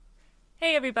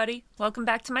Hey everybody, welcome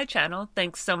back to my channel.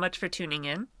 Thanks so much for tuning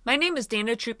in. My name is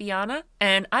Dana Trupiana,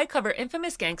 and I cover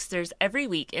infamous gangsters every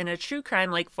week in a true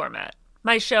crime-like format.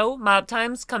 My show, Mob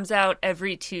Times, comes out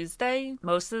every Tuesday,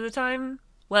 most of the time.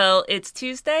 Well, it's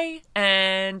Tuesday,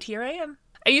 and here I am.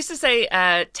 I used to say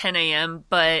at 10 a.m.,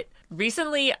 but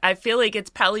recently I feel like it's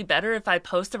probably better if I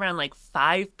post around like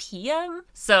 5 p.m.,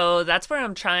 so that's where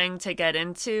I'm trying to get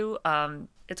into.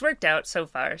 It's worked out so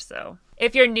far, so.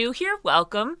 If you're new here,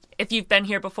 welcome. If you've been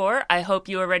here before, I hope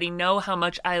you already know how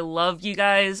much I love you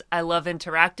guys. I love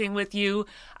interacting with you.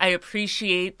 I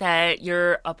appreciate that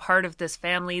you're a part of this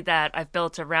family that I've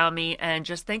built around me, and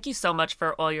just thank you so much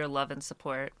for all your love and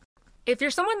support. If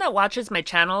you're someone that watches my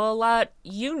channel a lot,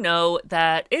 you know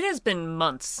that it has been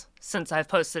months since I've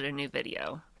posted a new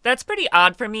video. That's pretty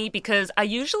odd for me because I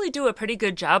usually do a pretty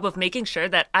good job of making sure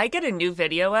that I get a new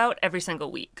video out every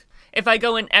single week. If I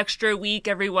go an extra week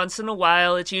every once in a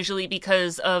while, it's usually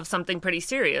because of something pretty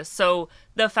serious. So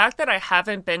the fact that I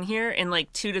haven't been here in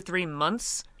like 2 to 3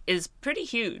 months is pretty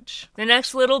huge. The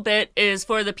next little bit is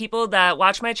for the people that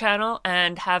watch my channel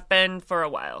and have been for a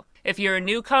while. If you're a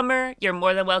newcomer, you're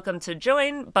more than welcome to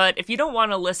join, but if you don't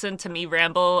want to listen to me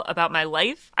ramble about my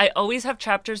life, I always have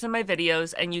chapters in my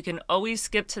videos, and you can always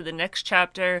skip to the next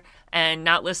chapter and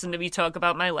not listen to me talk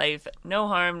about my life. No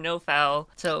harm, no foul,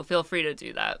 so feel free to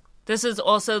do that. This is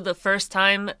also the first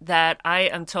time that I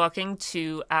am talking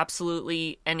to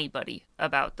absolutely anybody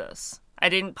about this. I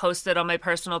didn't post it on my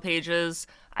personal pages.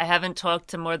 I haven't talked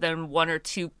to more than 1 or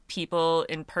 2 people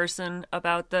in person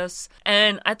about this.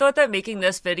 And I thought that making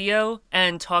this video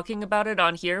and talking about it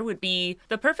on here would be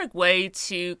the perfect way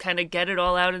to kind of get it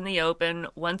all out in the open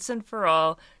once and for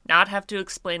all, not have to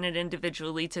explain it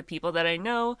individually to people that I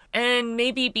know, and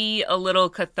maybe be a little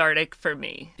cathartic for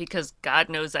me, because God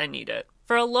knows I need it.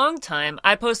 For a long time,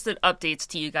 I posted updates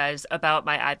to you guys about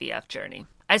my IVF journey.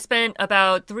 I spent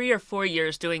about 3 or 4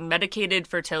 years doing medicated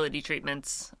fertility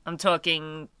treatments. I'm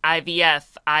talking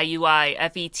IVF, IUI,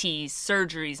 FETs,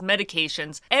 surgeries,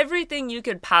 medications, everything you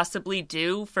could possibly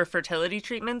do for fertility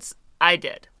treatments, I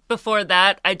did. Before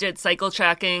that, I did cycle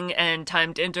tracking and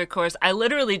timed intercourse. I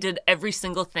literally did every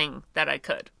single thing that I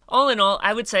could. All in all,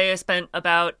 I would say I spent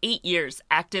about 8 years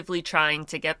actively trying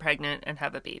to get pregnant and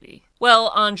have a baby. Well,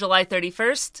 on July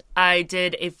 31st, I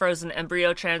did a frozen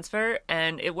embryo transfer,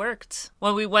 and it worked.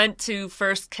 When we went to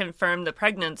first confirm the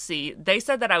pregnancy, they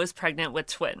said that I was pregnant with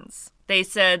twins. They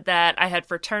said that I had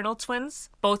fraternal twins,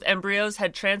 both embryos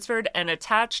had transferred and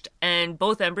attached, and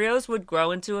both embryos would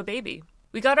grow into a baby.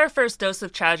 We got our first dose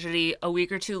of tragedy a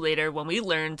week or 2 later when we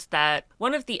learned that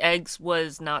one of the eggs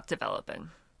was not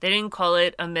developing. They didn't call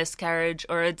it a miscarriage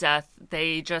or a death.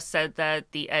 They just said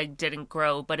that the egg didn't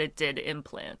grow, but it did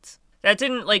implant. That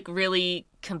didn't, really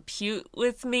compute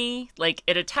with me.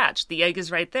 It attached. The egg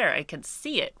is right there. I can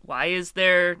see it. Why is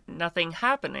there nothing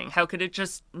happening? How could it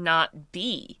just not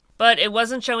be? But it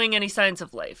wasn't showing any signs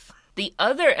of life. The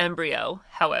other embryo,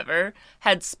 however,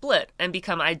 had split and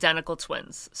become identical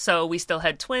twins. So we still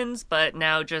had twins, but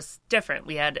now just different.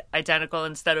 We had identical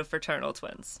instead of fraternal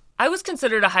twins. I was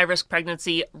considered a high-risk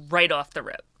pregnancy right off the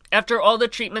rip. After all the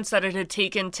treatments that it had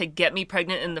taken to get me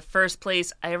pregnant in the first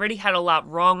place, I already had a lot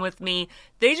wrong with me.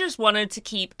 They just wanted to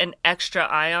keep an extra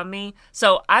eye on me.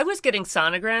 So I was getting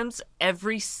sonograms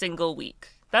every single week.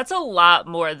 That's a lot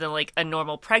more than a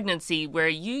normal pregnancy where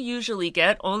you usually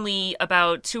get only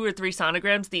about 2 or 3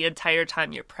 sonograms the entire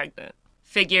time you're pregnant.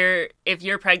 Figure if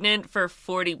you're pregnant for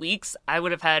 40 weeks, I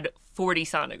would have had 40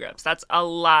 sonograms. That's a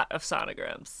lot of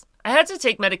sonograms. I had to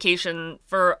take medication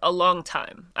for a long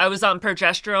time. I was on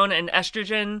progesterone and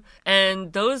estrogen,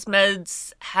 and those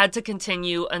meds had to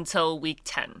continue until week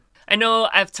 10. I know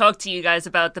I've talked to you guys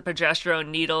about the progesterone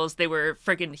needles. They were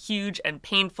friggin' huge and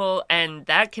painful, and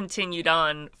that continued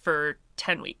on for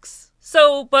 10 weeks.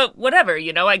 So, but whatever,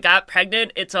 I got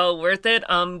pregnant. It's all worth it.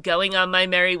 Going on my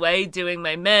merry way, doing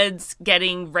my meds,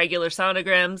 getting regular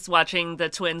sonograms, watching the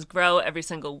twins grow every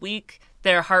single week.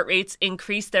 Their heart rates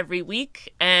increased every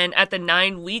week, and at the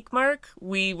 9-week mark,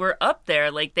 we were up there.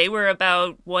 They were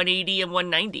about 180 and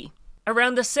 190.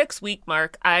 Around the 6-week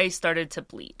mark, I started to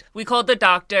bleed. We called the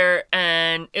doctor,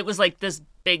 and it was this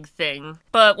big thing.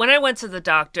 But when I went to the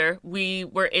doctor, we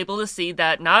were able to see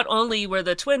that not only were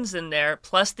the twins in there,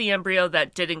 plus the embryo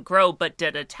that didn't grow but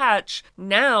did attach,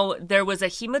 now there was a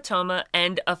hematoma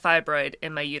and a fibroid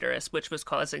in my uterus, which was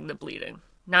causing the bleeding.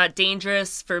 Not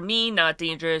dangerous for me, not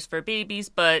dangerous for babies,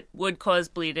 but would cause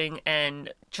bleeding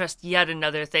and just yet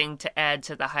another thing to add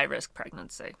to the high-risk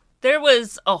pregnancy. There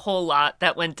was a whole lot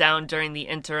that went down during the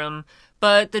interim,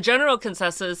 But the general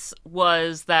consensus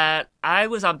was that I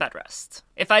was on bed rest.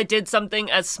 If I did something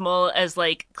as small as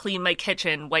like clean my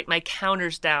kitchen, wipe my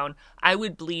counters down, I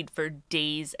would bleed for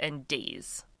days and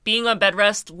days. Being on bed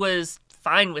rest was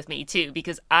fine with me too,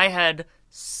 because I had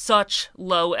such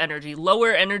lower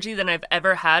energy than I've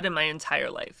ever had in my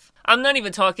entire life. I'm not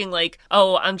even talking like,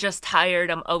 oh, I'm just tired,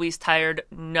 I'm always tired.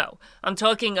 No, I'm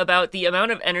talking about the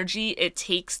amount of energy it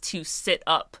takes to sit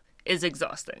up is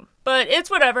exhausting. But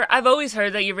it's whatever. I've always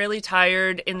heard that you're really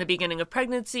tired in the beginning of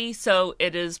pregnancy, so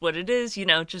it is what it is,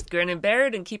 just grin and bear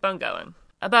it and keep on going.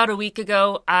 About a week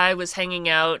ago, I was hanging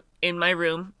out in my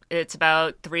room. It's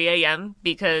about 3 a.m.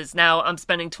 because now I'm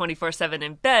spending 24/7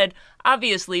 in bed.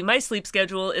 Obviously, my sleep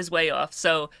schedule is way off,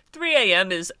 so 3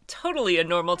 a.m. is totally a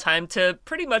normal time to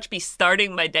pretty much be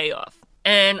starting my day off.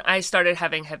 And I started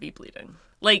having heavy bleeding.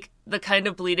 Like the kind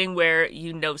of bleeding where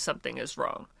something is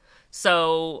wrong.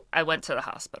 So I went to the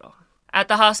hospital. At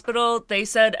the hospital, they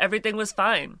said everything was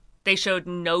fine. They showed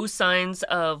no signs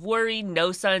of worry,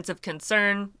 no signs of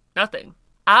concern, nothing.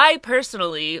 I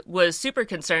personally was super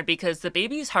concerned because the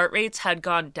baby's heart rates had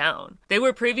gone down. They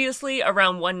were previously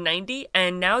around 190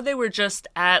 and now they were just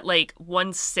at like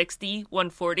 160,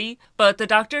 140. But the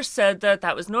doctor said that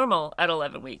that was normal at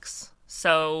 11 weeks.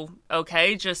 So,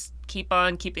 okay, just keep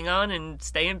on keeping on and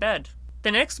stay in bed.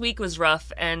 The next week was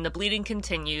rough and the bleeding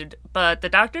continued, but the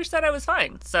doctor said I was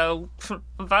fine. So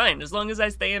I'm fine. As long as I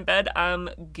stay in bed, I'm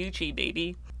Gucci,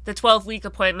 baby. The 12-week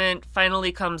appointment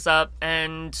finally comes up,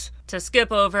 and to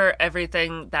skip over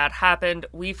everything that happened,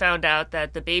 we found out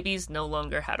that the babies no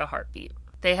longer had a heartbeat.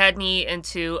 They had me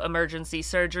into emergency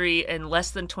surgery in less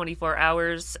than 24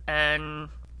 hours, and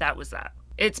that was that.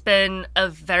 It's been a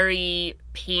very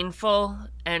painful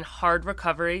and hard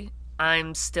recovery.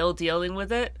 I'm still dealing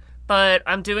with it, but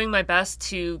I'm doing my best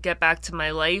to get back to my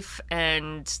life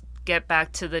and get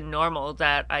back to the normal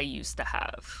that I used to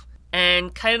have.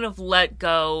 And kind of let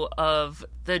go of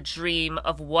the dream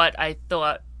of what I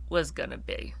thought was gonna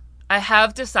be. I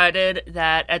have decided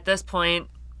that at this point,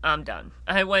 I'm done.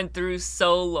 I went through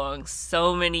so long,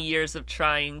 so many years of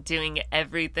trying, doing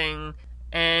everything,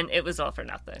 and it was all for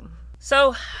nothing.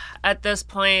 So at this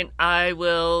point, I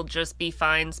will just be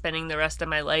fine spending the rest of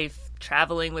my life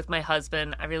traveling with my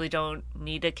husband. I really don't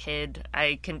need a kid.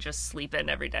 I can just sleep in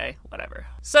every day, whatever.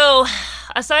 So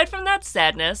aside from that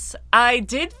sadness, I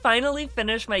did finally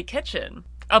finish my kitchen.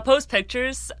 I'll post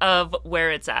pictures of where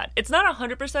it's at. It's not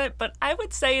 100%, but I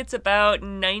would say it's about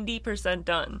 90%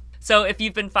 done. So if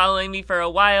you've been following me for a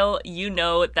while, you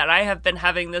know that I have been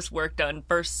having this work done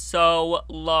for so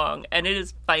long, and it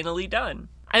is finally done.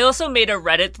 I also made a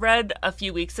Reddit thread a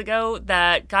few weeks ago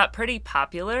that got pretty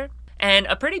popular, and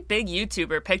a pretty big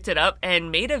YouTuber picked it up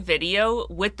and made a video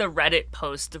with the Reddit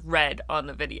post read on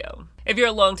the video. If you're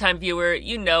a longtime viewer,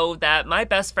 you know that my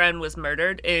best friend was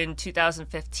murdered in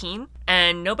 2015,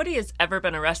 and nobody has ever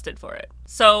been arrested for it.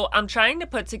 So I'm trying to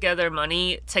put together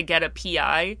money to get a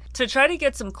PI to try to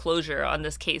get some closure on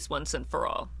this case once and for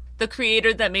all. The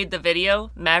creator that made the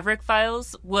video, Maverick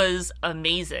Files, was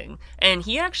amazing, and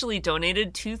he actually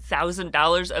donated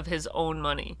 $2,000 of his own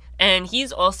money. And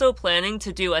he's also planning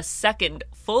to do a second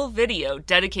full video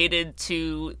dedicated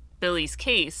to Billy's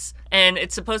case, and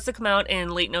it's supposed to come out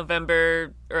in late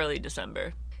November, early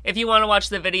December. If you want to watch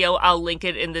the video, I'll link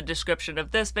it in the description of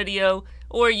this video,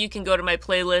 or you can go to my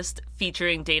playlist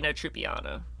featuring Dana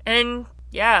Trupiana. And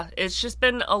yeah, it's just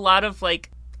been a lot of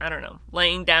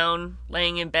laying down,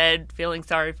 laying in bed, feeling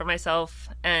sorry for myself,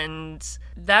 and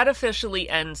that officially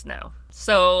ends now.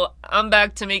 So I'm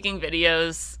back to making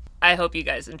videos. I hope you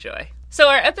guys enjoy. So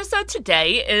our episode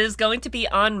today is going to be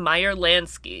on Meyer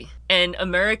Lansky, an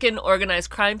American organized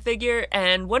crime figure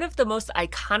and one of the most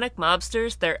iconic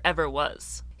mobsters there ever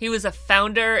was. He was a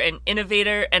founder, an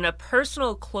innovator, and a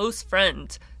personal close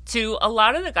friend to a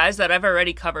lot of the guys that I've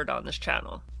already covered on this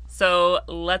channel. So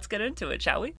let's get into it,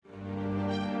 shall we?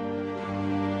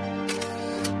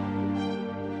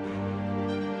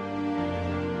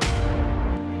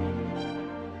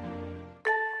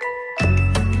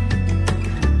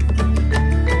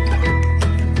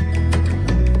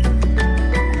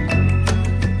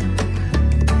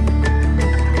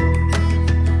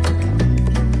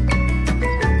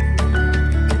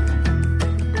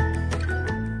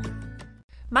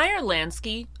 Meyer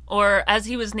Lansky, or as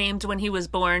he was named when he was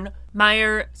born,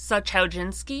 Meyer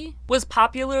Lansky, was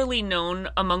popularly known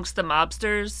amongst the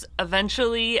mobsters,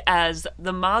 eventually as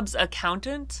the mob's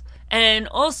accountant, and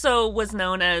also was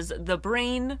known as the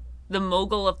brain, the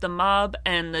mogul of the mob,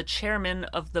 and the chairman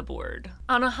of the board.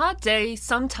 On a hot day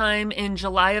sometime in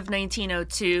July of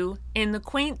 1902, in the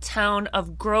quaint town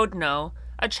of Grodno,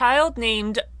 a child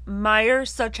named Meyer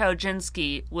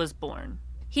Lansky was born.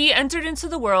 He entered into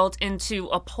the world into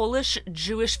a Polish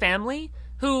Jewish family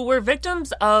who were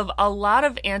victims of a lot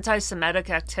of anti-Semitic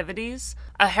activities,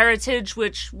 a heritage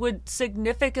which would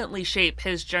significantly shape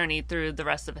his journey through the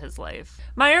rest of his life.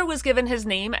 Meyer was given his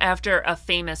name after a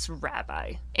famous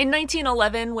rabbi. In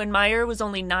 1911, when Meyer was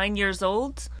only 9 years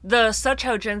old, the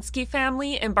Lansky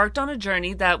family embarked on a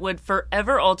journey that would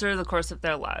forever alter the course of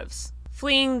their lives.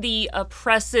 Fleeing the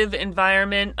oppressive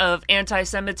environment of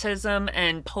anti-Semitism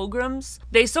and pogroms,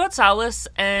 they sought solace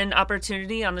and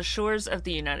opportunity on the shores of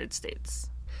the United States.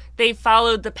 They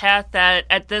followed the path that,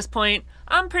 at this point,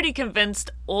 I'm pretty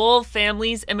convinced all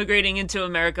families immigrating into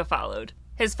America followed.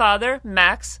 His father,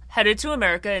 Max, headed to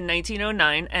America in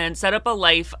 1909 and set up a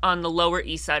life on the Lower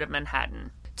East Side of Manhattan.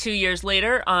 2 years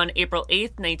later, on April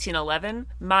 8, 1911,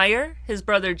 Meyer, his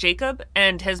brother Jacob,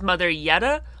 and his mother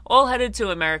Yetta all headed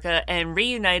to America and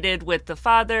reunited with the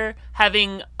father,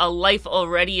 having a life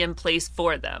already in place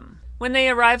for them. When they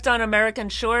arrived on American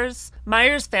shores,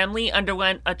 Meyer's family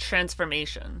underwent a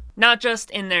transformation, not just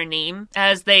in their name,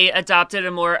 as they adopted a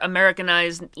more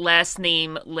Americanized last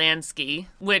name, Lansky,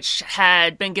 which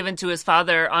had been given to his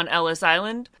father on Ellis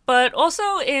Island, but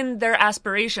also in their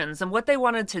aspirations and what they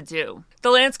wanted to do. The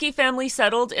Lansky family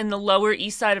settled in the Lower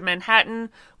East Side of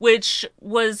Manhattan, which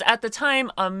was at the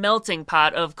time a melting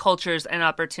pot of cultures and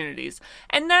opportunities.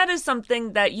 And that is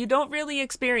something that you don't really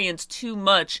experience too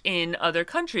much in other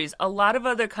countries. A lot of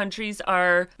other countries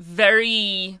are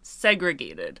very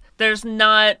segregated. There's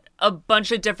not a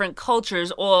bunch of different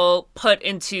cultures all put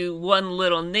into one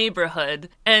little neighborhood.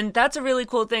 And that's a really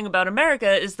cool thing about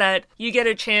America, is that you get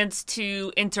a chance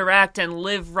to interact and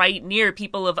live right near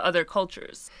people of other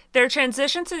cultures. Their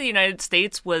transition to the United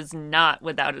States was not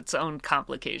without its own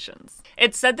complications.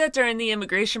 It's said that during the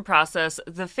immigration process,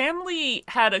 the family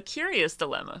had a curious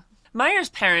dilemma. Meyer's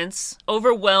parents,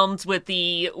 overwhelmed with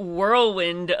the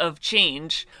whirlwind of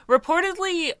change,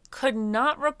 reportedly could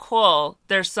not recall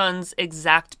their son's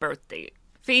exact birth date.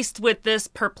 Faced with this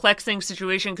perplexing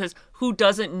situation, because who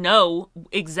doesn't know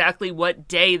exactly what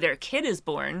day their kid is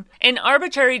born, an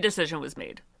arbitrary decision was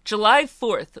made. July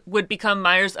 4th would become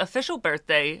Meyer's official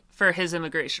birthday for his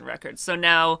immigration records. So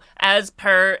now, as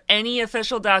per any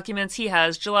official documents he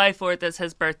has, July 4th is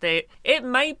his birthday. It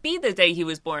might be the day he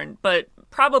was born, but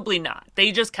probably not.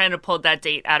 They just kind of pulled that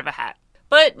date out of a hat.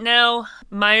 But now,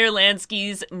 Meyer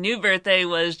Lansky's new birthday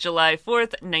was July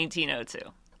 4th, 1902.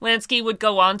 Lansky would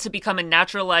go on to become a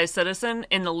naturalized citizen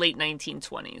in the late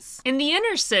 1920s. In the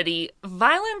inner city,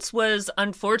 violence was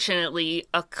unfortunately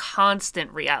a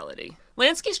constant reality.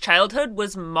 Lansky's childhood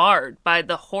was marred by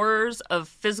the horrors of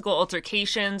physical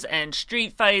altercations and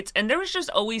street fights, and there was just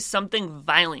always something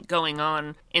violent going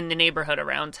on in the neighborhood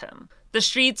around him. The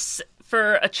streets,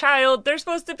 for a child, they're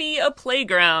supposed to be a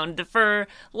playground for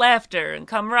laughter and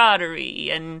camaraderie,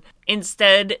 and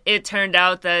instead it turned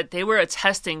out that they were a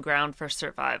testing ground for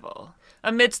survival.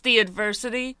 Amidst the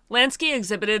adversity, Lansky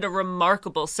exhibited a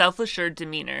remarkable self-assured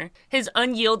demeanor. His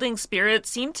unyielding spirit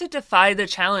seemed to defy the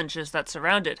challenges that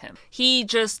surrounded him. He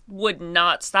just would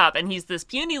not stop, and he's this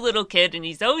puny little kid, and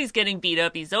he's always getting beat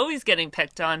up, he's always getting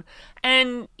picked on,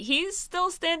 and he's still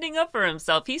standing up for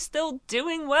himself. He's still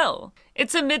doing well.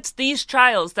 It's amidst these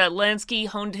trials that Lansky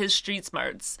honed his street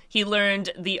smarts. He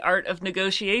learned the art of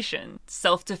negotiation,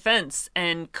 self-defense,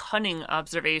 and cunning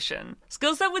observation.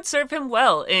 Skills that would serve him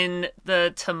well in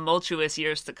the tumultuous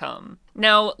years to come.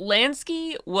 Now,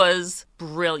 Lansky was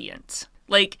brilliant.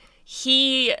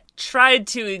 He tried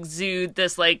to exude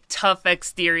this, tough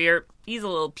exterior. He's a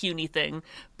little puny thing,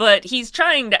 but he's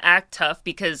trying to act tough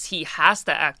because he has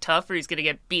to act tough or he's going to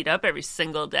get beat up every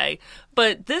single day.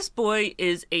 But this boy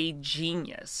is a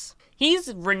genius.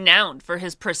 He's renowned for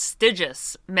his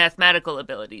prestigious mathematical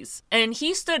abilities, and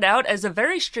he stood out as a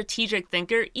very strategic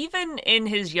thinker even in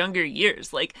his younger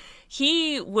years.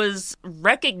 He was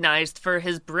recognized for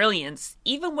his brilliance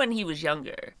even when he was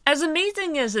younger. As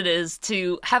amazing as it is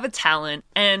to have a talent,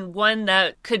 and one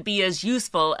that could be as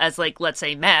useful as, let's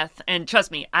say, math, and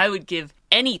trust me, I would give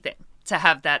anything to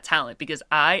have that talent because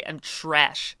I am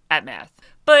trash at math.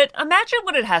 But imagine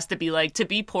what it has to be like to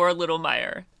be poor little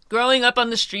Meyer. Growing up on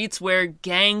the streets where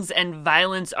gangs and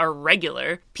violence are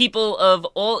regular, people of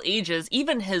all ages,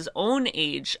 even his own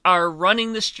age, are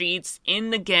running the streets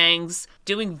in the gangs,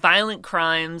 doing violent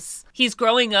crimes. He's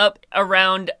growing up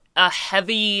around a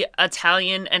heavy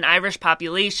Italian and Irish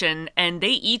population, and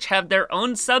they each have their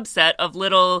own subset of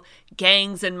little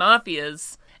gangs and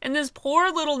mafias. And this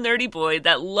poor little nerdy boy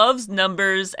that loves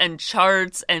numbers and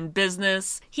charts and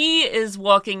business, he is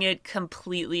walking it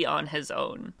completely on his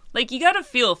own. Like, you gotta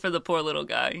feel for the poor little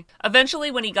guy. Eventually,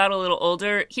 when he got a little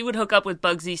older, he would hook up with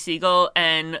Bugsy Siegel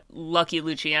and Lucky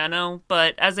Luciano,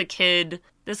 but as a kid,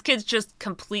 this kid's just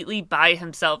completely by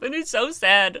himself, and it's so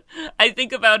sad. I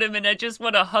think about him and I just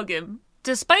want to hug him.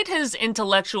 Despite his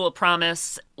intellectual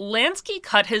promise, Lansky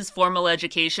cut his formal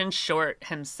education short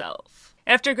himself.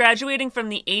 After graduating from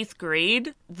the 8th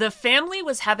grade, the family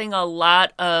was having a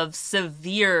lot of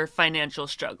severe financial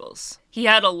struggles. He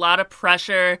had a lot of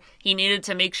pressure. He needed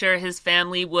to make sure his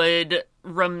family would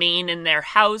remain in their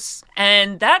house,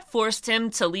 and that forced him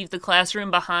to leave the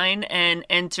classroom behind and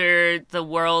enter the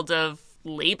world of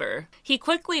labor. He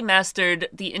quickly mastered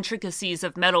the intricacies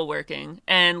of metalworking,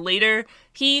 and later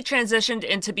he transitioned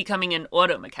into becoming an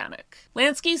auto mechanic.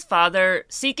 Lansky's father,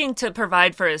 seeking to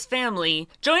provide for his family,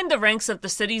 joined the ranks of the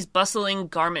city's bustling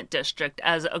garment district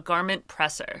as a garment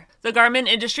presser. The garment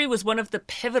industry was one of the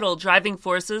pivotal driving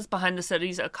forces behind the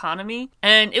city's economy,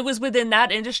 and it was within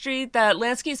that industry that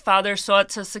Lansky's father sought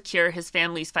to secure his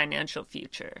family's financial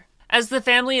future. As the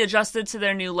family adjusted to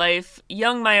their new life,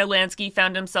 young Meyer Lansky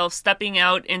found himself stepping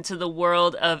out into the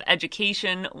world of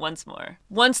education once more.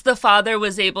 Once the father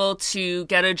was able to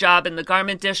get a job in the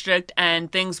garment district and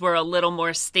things were a little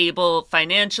more stable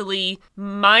financially,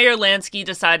 Meyer Lansky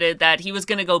decided that he was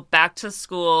going to go back to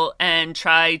school and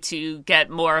try to get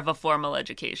more of a formal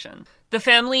education. The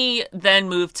family then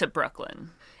moved to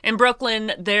Brooklyn. In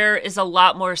Brooklyn, there is a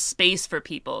lot more space for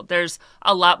people. There's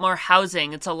a lot more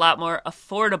housing. It's a lot more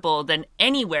affordable than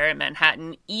anywhere in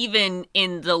Manhattan, even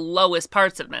in the lowest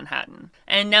parts of Manhattan.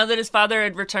 And now that his father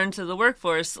had returned to the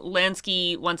workforce,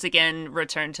 Lansky once again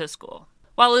returned to school.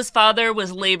 While his father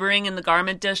was laboring in the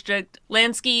garment district,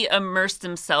 Lansky immersed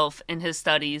himself in his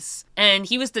studies, and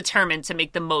he was determined to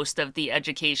make the most of the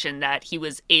education that he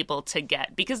was able to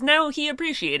get, because now he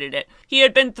appreciated it. He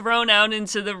had been thrown out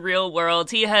into the real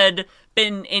world. He had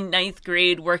been in 9th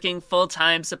grade working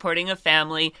full-time, supporting a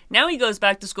family. Now he goes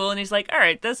back to school and he's like, all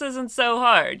right, this isn't so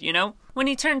hard, you know? When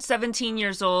he turned 17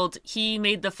 years old, he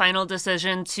made the final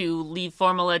decision to leave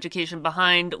formal education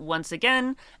behind once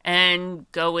again and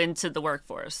go into the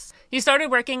workforce. He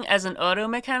started working as an auto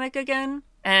mechanic again,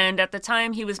 and at the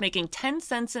time he was making 10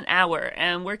 cents an hour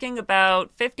and working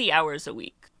about 50 hours a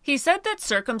week. He said that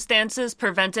circumstances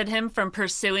prevented him from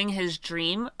pursuing his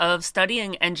dream of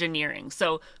studying engineering.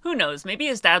 So who knows, maybe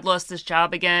his dad lost his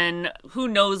job again. Who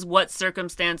knows what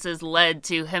circumstances led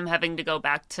to him having to go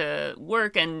back to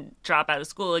work and drop out of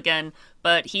school again,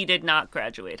 but he did not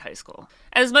graduate high school.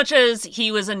 As much as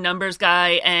he was a numbers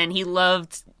guy and he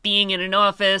loved being in an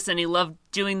office and he loved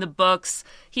doing the books,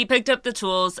 he picked up the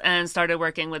tools and started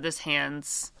working with his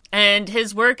hands. And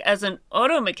his work as an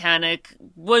auto mechanic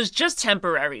was just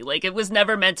temporary. Like, it was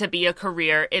never meant to be a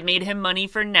career. It made him money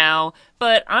for now.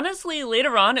 But honestly,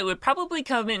 later on, it would probably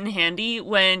come in handy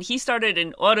when he started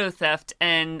an auto theft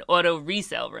and auto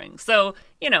resale ring. So,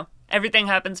 you know, everything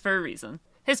happens for a reason.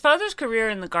 His father's career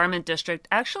in the garment district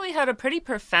actually had a pretty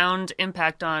profound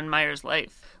impact on Meyer's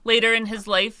life. Later in his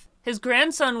life, his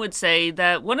grandson would say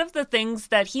that one of the things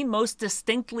that he most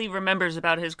distinctly remembers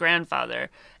about his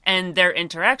grandfather and their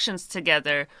interactions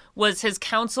together was his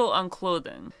counsel on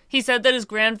clothing. He said that his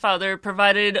grandfather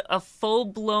provided a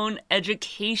full-blown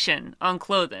education on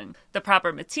clothing, the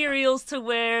proper materials to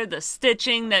wear, the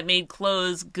stitching that made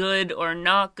clothes good or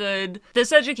not good.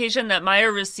 This education that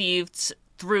Meyer received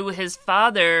through his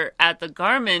father at the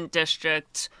garment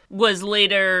district was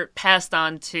later passed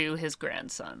on to his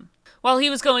grandson. While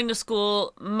he was going to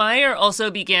school, Meyer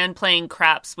also began playing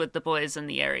craps with the boys in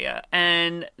the area,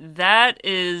 and that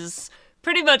is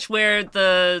pretty much where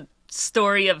the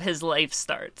story of his life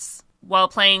starts. While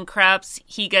playing craps,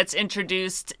 he gets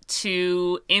introduced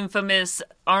to infamous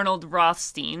Arnold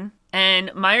Rothstein,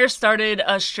 and Meyer started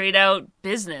a straight-out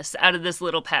business out of this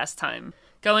little pastime,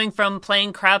 going from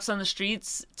playing craps on the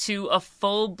streets to a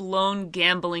full-blown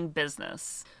gambling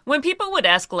business. When people would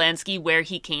ask Lansky where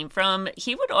he came from,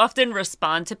 he would often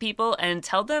respond to people and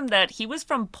tell them that he was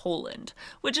from Poland,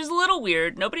 which is a little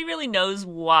weird. Nobody really knows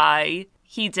why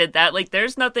he did that. Like,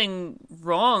 there's nothing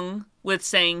wrong with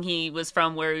saying he was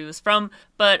from where he was from,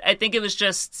 but I think it was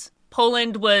just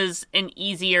Poland was an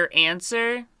easier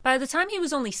answer. By the time he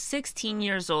was only 16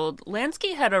 years old,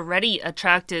 Lansky had already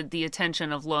attracted the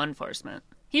attention of law enforcement.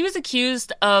 He was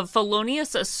accused of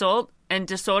felonious assault and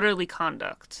disorderly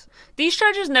conduct. These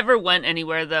charges never went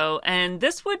anywhere, though, and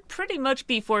this would pretty much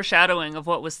be foreshadowing of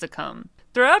what was to come.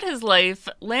 Throughout his life,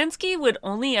 Lansky would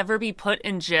only ever be put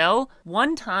in jail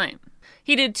one time.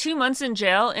 He did 2 months in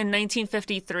jail in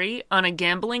 1953 on a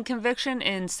gambling conviction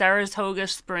in Saratoga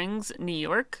Springs, New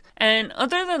York. And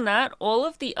other than that, all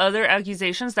of the other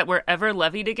accusations that were ever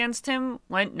levied against him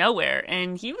went nowhere,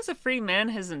 and he was a free man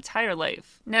his entire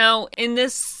life. Now, in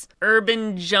this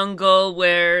urban jungle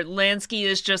where Lansky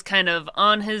is just kind of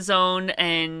on his own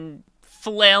and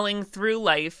flailing through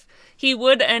life, he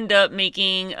would end up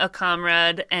making a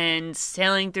comrade and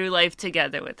sailing through life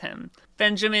together with him.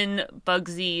 Benjamin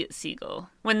Bugsy Siegel.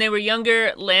 When they were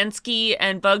younger, Lansky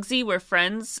and Bugsy were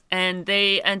friends, and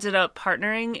they ended up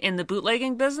partnering in the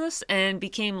bootlegging business and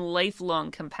became lifelong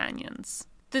companions.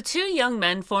 The two young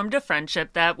men formed a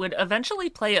friendship that would eventually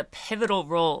play a pivotal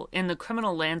role in the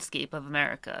criminal landscape of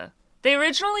America. They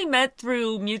originally met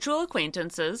through mutual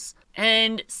acquaintances,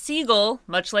 and Siegel,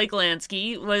 much like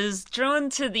Lansky, was drawn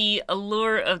to the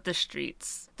allure of the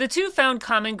streets. The two found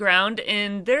common ground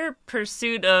in their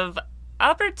pursuit of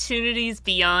opportunities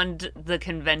beyond the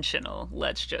conventional,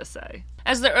 let's just say.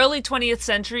 As the early 20th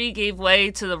century gave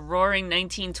way to the roaring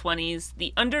 1920s,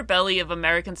 the underbelly of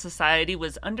American society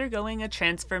was undergoing a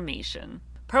transformation.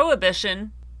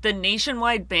 Prohibition, the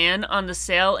nationwide ban on the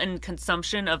sale and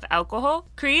consumption of alcohol,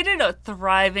 created a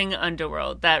thriving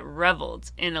underworld that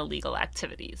reveled in illegal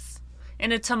activities.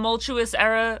 In a tumultuous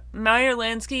era, Meyer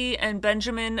Lansky and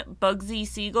Benjamin Bugsy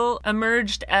Siegel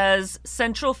emerged as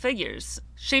central figures,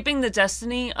 shaping the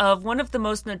destiny of one of the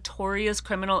most notorious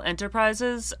criminal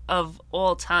enterprises of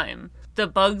all time, the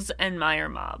Bugs and Meyer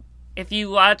mob. If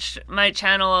you watch my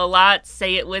channel a lot,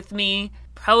 say it with me,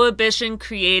 Prohibition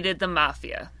created the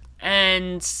mafia.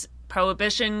 And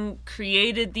Prohibition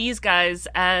created these guys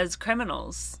as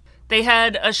criminals. They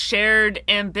had a shared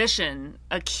ambition,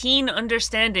 a keen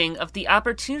understanding of the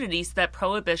opportunities that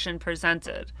Prohibition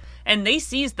presented. And they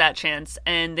seized that chance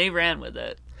and they ran with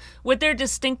it. With their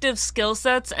distinctive skill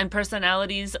sets and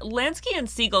personalities, Lansky and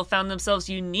Siegel found themselves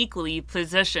uniquely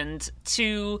positioned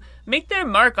to make their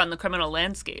mark on the criminal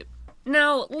landscape.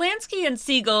 Now, Lansky and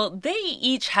Siegel, they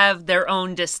each have their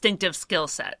own distinctive skill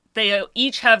set. They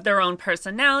each have their own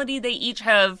personality, they each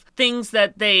have things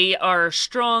that they are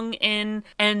strong in,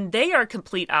 and they are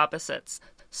complete opposites.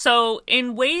 So,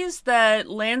 in ways that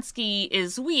Lansky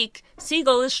is weak,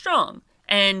 Siegel is strong,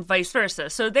 and vice versa.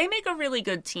 So they make a really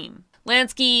good team.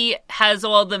 Lansky has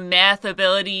all the math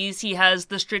abilities, he has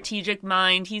the strategic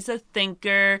mind, he's a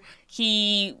thinker,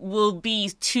 he will be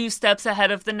 2 steps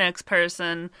ahead of the next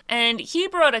person, and he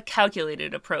brought a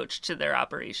calculated approach to their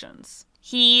operations.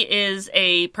 He is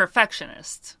a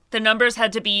perfectionist. The numbers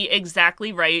had to be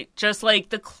exactly right, just like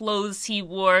the clothes he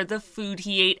wore, the food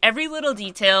he ate. Every little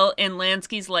detail in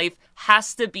Lansky's life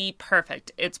has to be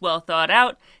perfect. It's well thought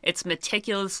out, it's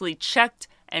meticulously checked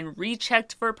and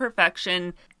rechecked for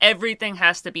perfection. Everything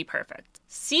has to be perfect.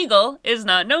 Siegel is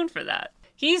not known for that.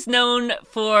 He's known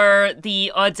for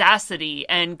the audacity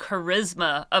and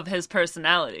charisma of his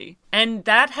personality. And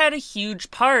that had a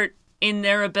huge part in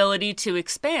their ability to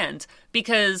expand,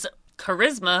 because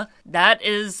charisma, that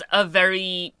is a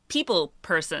very people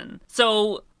person.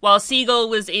 So while Siegel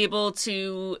was able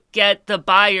to get the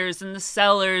buyers and the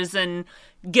sellers and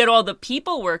get all the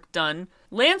people work done,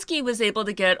 Lansky was able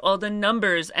to get all the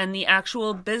numbers and the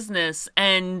actual business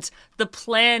and the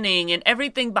planning and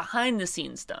everything behind the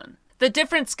scenes done. The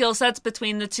different skill sets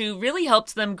between the two really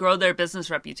helped them grow their business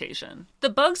reputation.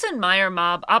 The Bugs and Meyer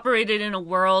mob operated in a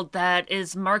world that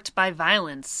is marked by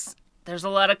violence. There's a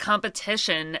lot of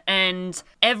competition, and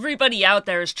everybody out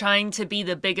there is trying to be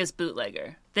the biggest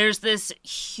bootlegger. There's this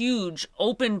huge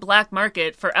open black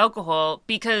market for alcohol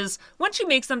because once you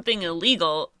make something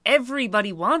illegal,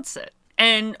 everybody wants it.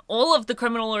 And all of the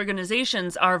criminal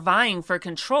organizations are vying for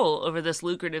control over this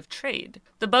lucrative trade.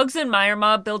 The Bugs and Meyer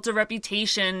mob built a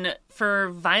reputation for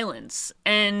violence,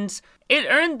 and it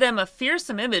earned them a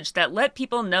fearsome image that let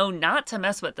people know not to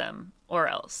mess with them, or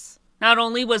else. Not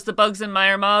only was the Bugs and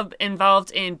Meyer mob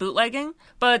involved in bootlegging,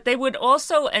 but they would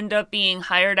also end up being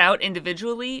hired out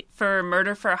individually for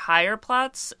murder-for-hire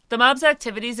plots. The mob's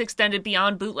activities extended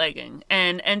beyond bootlegging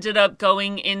and ended up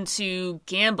going into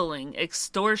gambling,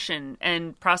 extortion,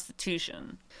 and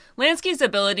prostitution. Lansky's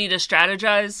ability to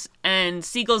strategize and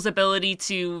Siegel's ability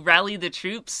to rally the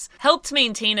troops helped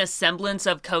maintain a semblance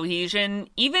of cohesion,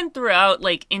 even throughout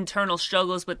internal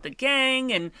struggles with the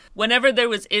gang, and whenever there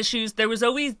was issues, there was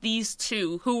always these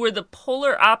two who were the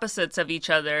polar opposites of each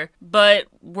other, but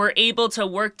were able to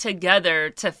work together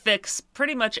to fix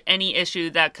pretty much any issue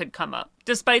that could come up.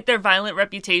 Despite their violent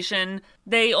reputation,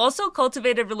 they also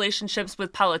cultivated relationships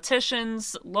with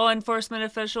politicians, law enforcement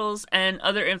officials, and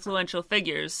other influential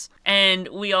figures. And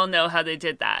we all know how they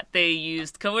did that. They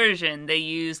used coercion, they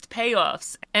used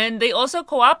payoffs, and they also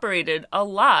cooperated a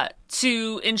lot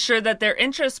to ensure that their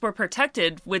interests were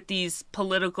protected with these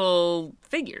political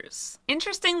figures.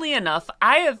 Interestingly enough,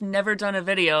 I have never done a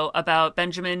video about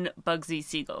Benjamin Bugsy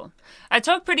Siegel. I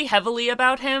talk pretty heavily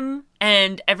about him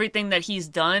and everything that he's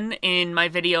done in my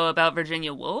video about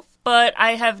Virginia Woolf, but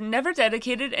I have never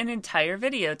dedicated an entire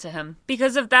video to him.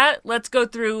 Because of that, let's go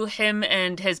through him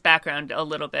and his background a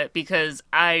little bit, because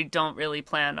I don't really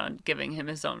plan on giving him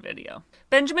his own video.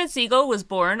 Benjamin Siegel was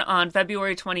born on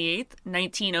February 28th,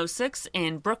 1906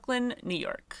 in Brooklyn, New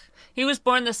York. He was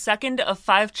born the second of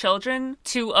 5 children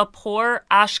to a poor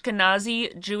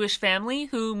Ashkenazi Jewish family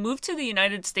who moved to the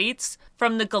United States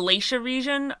from the Galicia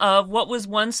region of what was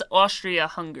once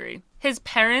Austria-Hungary. His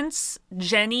parents,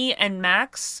 Jenny and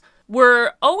Max,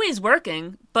 were always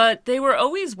working, but they were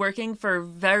always working for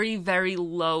very, very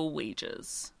low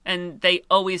wages. And they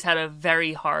always had a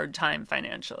very hard time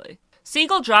financially.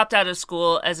 Siegel dropped out of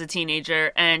school as a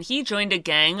teenager, and he joined a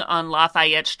gang on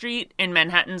Lafayette Street in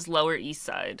Manhattan's Lower East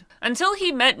Side. Until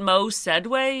he met Mo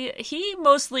Sedway, he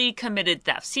mostly committed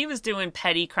thefts. He was doing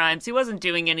petty crimes. He wasn't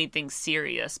doing anything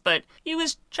serious, but he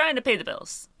was trying to pay the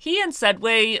bills. He and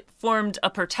Sedway formed a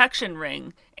protection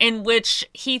ring in which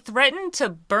he threatened to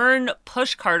burn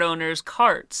pushcart owners'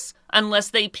 carts unless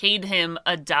they paid him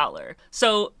 $1.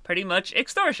 So, pretty much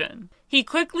extortion. He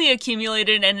quickly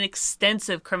accumulated an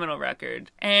extensive criminal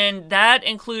record, and that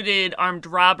included armed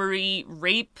robbery,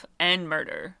 rape, and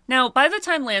murder. Now, by the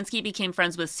time Lansky became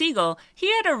friends with Siegel, he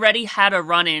had already had a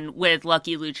run-in with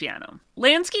Lucky Luciano.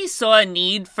 Lansky saw a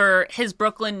need for his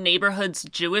Brooklyn neighborhood's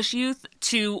Jewish youth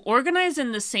to organize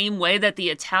in the same way that the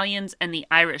Italians and the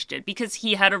Irish did, because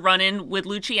he had a run-in with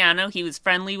Luciano. He was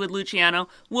friendly with Luciano.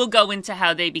 We'll go into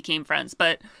how they became friends,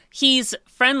 but he's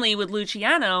friendly with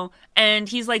Luciano, and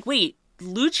he's like, wait,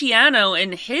 Luciano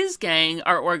and his gang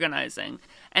are organizing.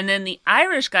 And then the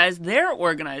Irish guys, they're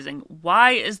organizing.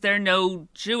 Why is there no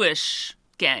Jewish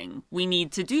gang? We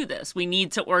need to do this. We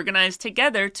need to organize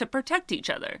together to protect each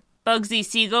other. Bugsy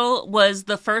Siegel was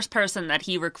the first person that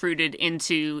he recruited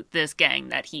into this gang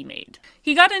that he made.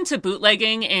 He got into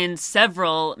bootlegging in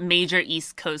several major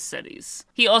East Coast cities.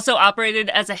 He also operated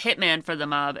as a hitman for the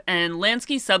mob, and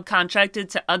Lansky subcontracted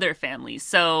to other families.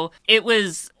 So it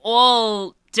was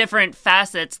all different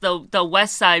facets, the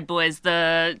West Side Boys,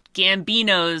 the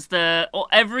Gambinos,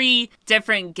 every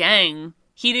different gang.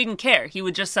 He didn't care. He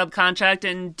would just subcontract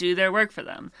and do their work for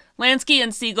them. Lansky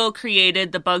and Siegel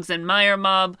created the Bugs and Meyer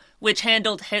mob, which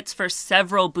handled hits for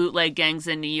several bootleg gangs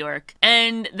in New York.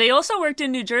 And they also worked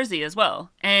in New Jersey as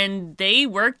well. And they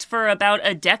worked for about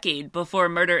a decade before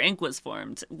Murder Inc. was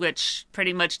formed, which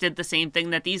pretty much did the same thing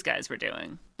that these guys were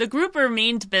doing. The group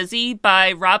remained busy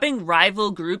by robbing rival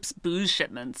groups' booze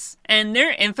shipments. And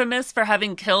they're infamous for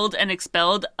having killed and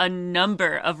expelled a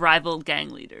number of rival gang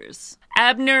leaders.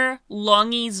 Abner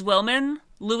Longy Zwillman,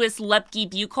 Louis Lepke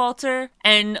Buchalter,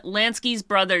 and Lansky's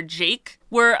brother Jake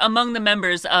were among the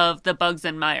members of the Bugs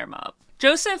and Meyer mob.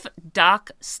 Joseph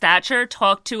Doc Stacher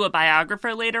talked to a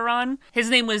biographer later on. His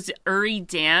name was Uri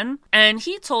Dan, and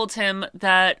he told him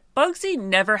that Bugsy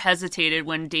never hesitated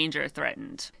when danger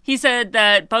threatened. He said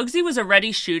that Bugsy was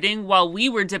already shooting while we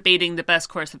were debating the best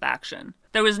course of action.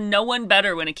 There was no one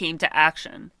better when it came to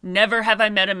action. Never have I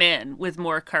met a man with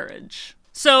more courage.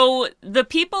 So the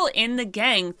people in the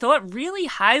gang thought really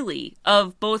highly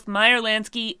of both Meyer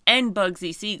Lansky and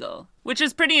Bugsy Siegel, which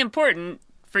is pretty important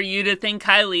for you to think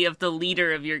highly of the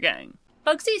leader of your gang.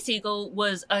 Bugsy Siegel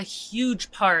was a huge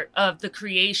part of the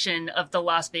creation of the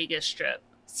Las Vegas Strip.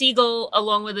 Siegel,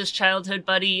 along with his childhood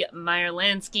buddy Meyer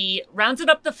Lansky, rounded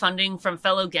up the funding from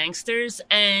fellow gangsters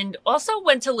and also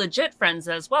went to legit friends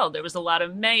as well. There was a lot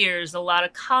of mayors, a lot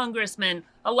of congressmen,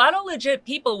 a lot of legit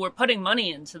people were putting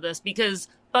money into this because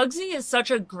Bugsy is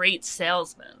such a great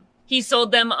salesman. He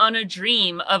sold them on a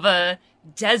dream of a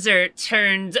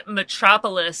desert-turned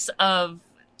metropolis of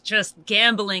just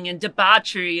gambling and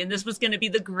debauchery, and this was going to be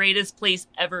the greatest place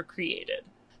ever created.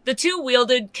 The two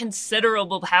wielded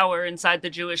considerable power inside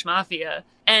the Jewish mafia,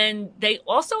 and they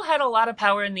also had a lot of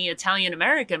power in the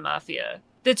Italian-American mafia.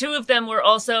 The two of them were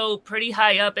also pretty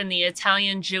high up in the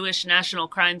Italian-Jewish National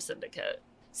Crime Syndicate.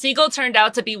 Siegel turned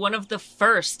out to be one of the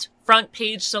first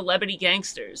front-page celebrity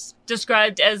gangsters,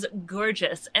 described as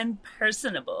gorgeous and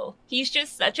personable. He's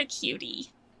just such a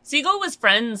cutie. Siegel was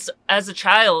friends as a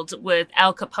child with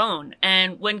Al Capone,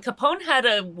 and when Capone had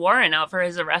a warrant out for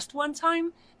his arrest one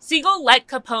time, Siegel let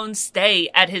Capone stay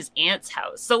at his aunt's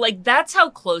house. So, that's how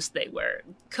close they were.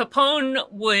 Capone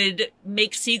would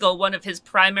make Siegel one of his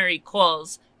primary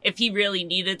calls if he really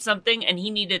needed something and he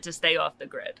needed to stay off the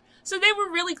grid. So they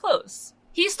were really close.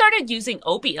 He started using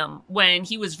opium when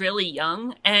he was really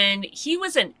young, and he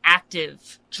was an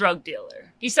active drug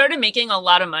dealer. He started making a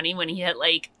lot of money when he hit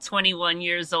like 21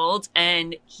 years old,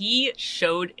 and he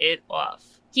showed it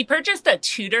off. He purchased a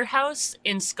Tudor house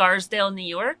in Scarsdale, New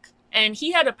York, and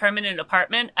he had a permanent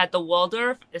apartment at the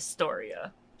Waldorf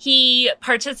Astoria. He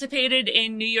participated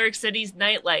in New York City's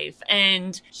nightlife,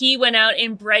 and he went out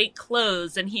in bright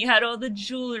clothes, and he had all the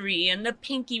jewelry and the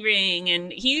pinky ring,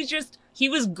 and he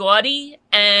was gaudy,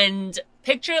 and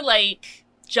picture like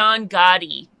John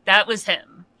Gotti. That was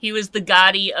him. He was the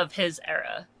Gotti of his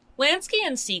era. Lansky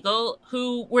and Siegel,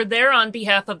 who were there on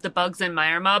behalf of the Bugs and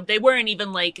Meyer mob, they weren't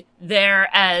even like there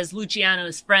as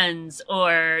Luciano's friends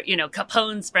or,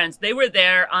 Capone's friends. They were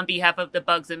there on behalf of the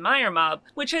Bugs and Meyer mob,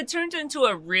 which had turned into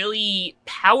a really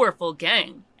powerful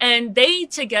gang. And they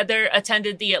together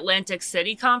attended the Atlantic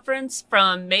City Conference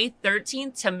from May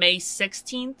 13th to May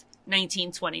 16th,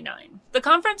 1929. The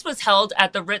conference was held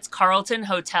at the Ritz-Carlton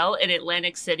Hotel in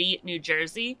Atlantic City, New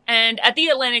Jersey. And at the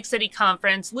Atlantic City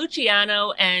Conference,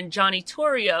 Luciano and Johnny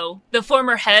Torrio, the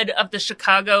former head of the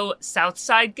Chicago South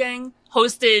Side Gang,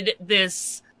 hosted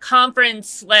this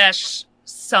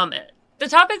conference/summit. The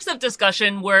topics of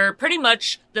discussion were pretty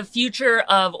much the future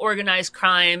of organized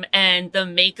crime and the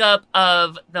makeup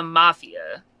of the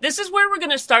mafia. This is where we're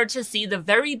going to start to see the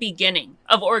very beginning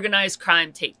of organized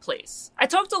crime take place. I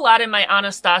talked a lot in my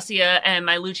Anastasia and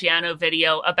my Luciano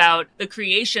video about the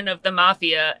creation of the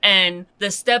mafia and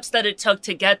the steps that it took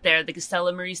to get there. The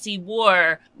Castello Marisi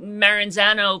War,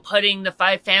 Maranzano putting the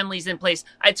 5 families in place.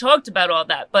 I talked about all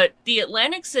that, but the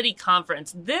Atlantic City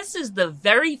Conference, this is the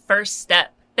very first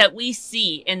step that we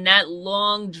see in that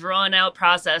long, drawn-out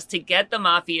process to get the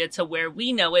mafia to where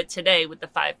we know it today with the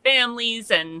 5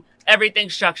 families and everything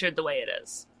structured the way it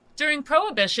is. During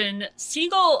Prohibition,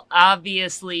 Siegel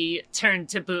obviously turned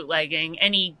to bootlegging.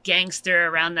 Any gangster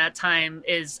around that time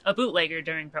is a bootlegger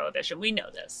during Prohibition. We know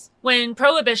this. When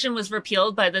Prohibition was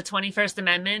repealed by the 21st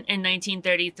Amendment in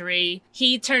 1933,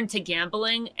 he turned to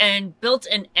gambling and built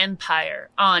an empire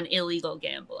on illegal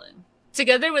gambling.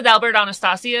 Together with Albert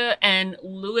Anastasia and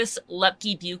Louis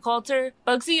Lepke Buchalter,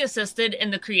 Bugsy assisted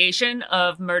in the creation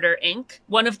of Murder, Inc.,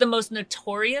 one of the most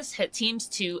notorious hit teams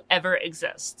to ever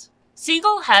exist.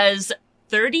 Siegel has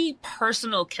 30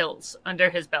 personal kills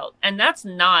under his belt, and that's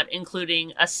not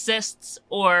including assists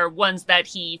or ones that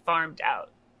he farmed out.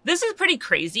 This is pretty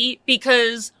crazy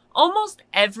because almost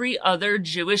every other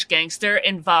Jewish gangster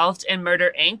involved in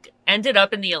Murder, Inc. ended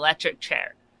up in the electric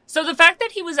chair. So the fact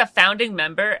that he was a founding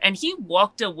member and he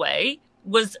walked away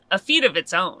was a feat of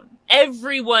its own.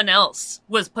 Everyone else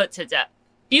was put to death.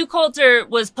 Buchalter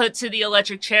was put to the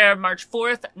electric chair March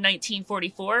 4th,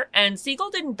 1944, and Siegel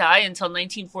didn't die until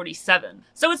 1947.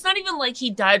 So it's not even like he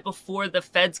died before the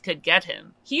feds could get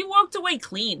him. He walked away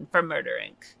clean from Murder,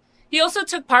 Inc. He also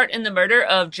took part in the murder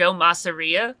of Joe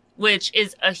Masseria, which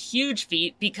is a huge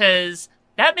feat because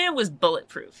that man was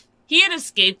bulletproof. He had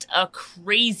escaped a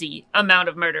crazy amount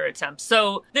of murder attempts.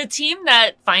 So the team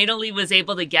that finally was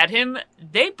able to get him,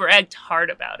 they bragged hard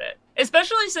about it.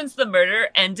 Especially since the murder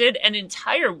ended an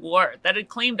entire war that had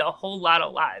claimed a whole lot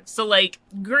of lives. So like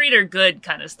greater good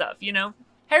kind of stuff,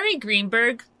 Harry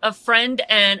Greenberg, a friend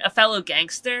and a fellow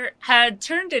gangster, had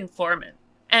turned informant.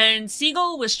 And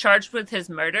Siegel was charged with his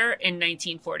murder in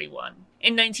 1941.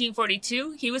 In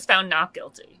 1942, he was found not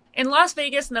guilty. In Las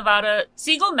Vegas, Nevada,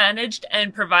 Siegel managed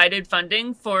and provided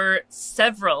funding for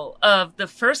several of the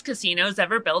first casinos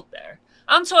ever built there.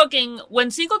 I'm talking,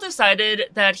 when Siegel decided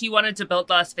that he wanted to build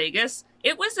Las Vegas,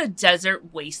 it was a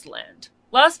desert wasteland.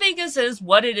 Las Vegas is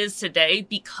what it is today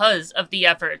because of the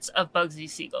efforts of Bugsy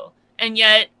Siegel. And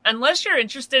yet, unless you're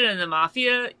interested in the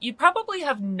mafia, you probably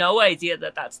have no idea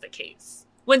that that's the case.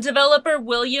 When developer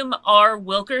William R.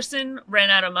 Wilkerson ran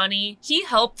out of money, he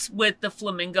helped with the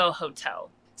Flamingo Hotel.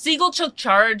 Siegel took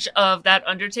charge of that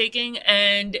undertaking,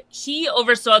 and he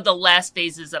oversaw the last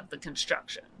phases of the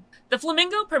construction. The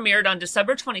Flamingo premiered on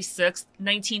December 26,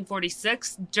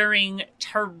 1946, during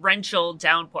torrential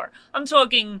downpour. I'm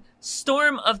talking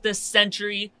storm of the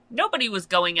century. Nobody was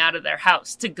going out of their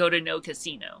house to go to no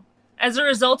casino. As a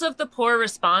result of the poor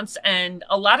response and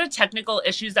a lot of technical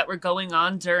issues that were going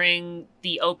on during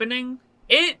the opening,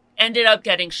 it ended up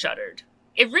getting shuttered.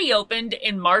 It reopened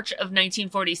in March of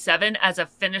 1947 as a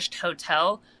finished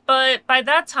hotel, but by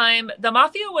that time, the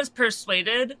mafia was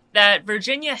persuaded that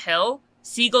Virginia Hill,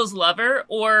 Siegel's lover,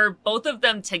 or both of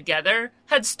them together,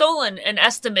 had stolen an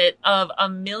estimate of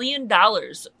 $1 million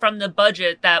from the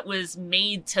budget that was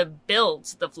made to build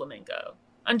the Flamingo.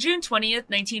 On June 20th,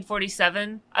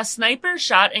 1947, a sniper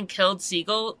shot and killed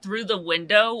Siegel through the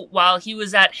window while he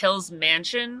was at Hill's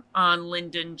mansion on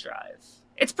Linden Drive.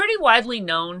 It's pretty widely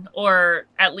known, or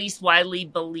at least widely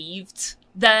believed,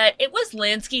 that it was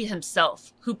Lansky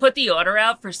himself who put the order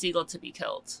out for Siegel to be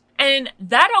killed. And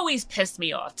that always pissed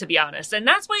me off, to be honest. And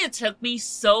that's why it took me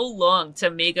so long to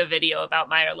make a video about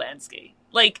Meyer Lansky.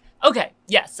 Like, okay,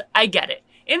 yes, I get it.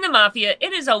 In the Mafia,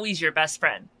 it is always your best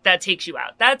friend that takes you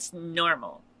out. That's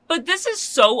normal. But this is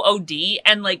so OD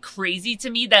and like crazy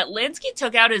to me that Lansky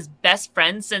took out his best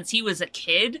friend since he was a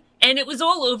kid, and it was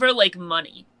all over like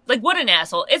money. Like, what an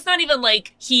asshole. It's not even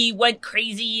like he went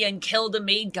crazy and killed a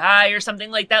maid guy or something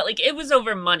like that. Like, it was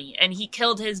over money, and he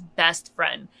killed his best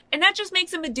friend. And that just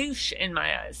makes him a douche in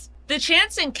my eyes. The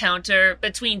chance encounter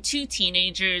between two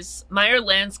teenagers, Meyer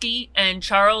Lansky and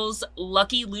Charles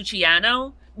Lucky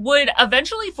Luciano, would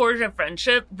eventually forge a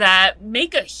friendship that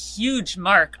make a huge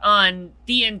mark on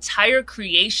the entire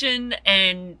creation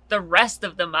and the rest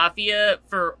of the Mafia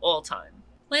for all time.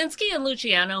 Lansky and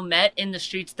Luciano met in the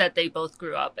streets that they both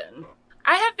grew up in.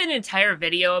 I have an entire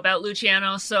video about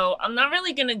Luciano, so I'm not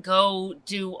really going to go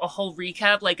do a whole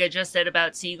recap like I just did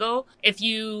about Siegel. If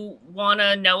you want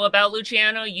to know about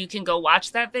Luciano, you can go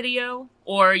watch that video,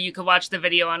 or you could watch the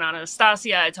video on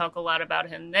Anastasia. I talk a lot about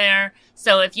him there.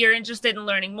 So if you're interested in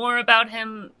learning more about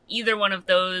him, either one of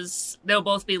those, they'll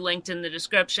both be linked in the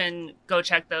description. Go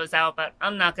check those out, but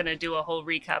I'm not going to do a whole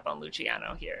recap on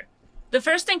Luciano here. The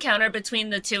first encounter between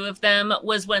the two of them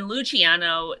was when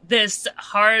Luciano, this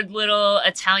hard little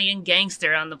Italian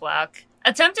gangster on the block,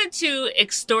 attempted to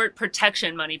extort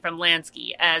protection money from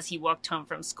Lansky as he walked home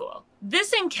from school.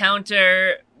 This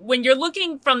encounter, when you're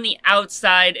looking from the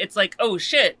outside, it's like, oh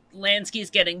shit, Lansky's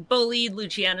getting bullied,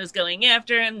 Luciano's going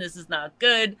after him, this is not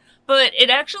good. But it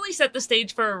actually set the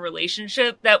stage for a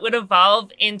relationship that would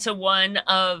evolve into one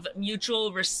of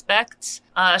mutual respect,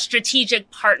 strategic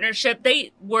partnership.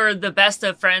 They were the best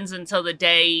of friends until the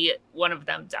day one of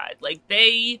them died. Like,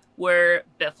 they were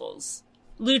biffles.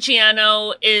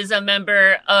 Luciano is a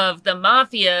member of the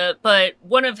Mafia, but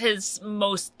one of his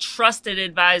most trusted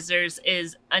advisors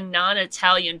is a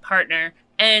non-Italian partner.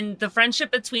 And the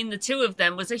friendship between the two of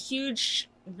them was a huge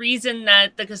reason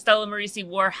that the Castello Marisi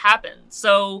War happened.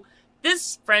 So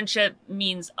this friendship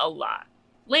means a lot.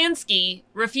 Lansky,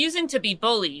 refusing to be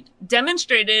bullied,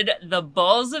 demonstrated the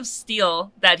balls of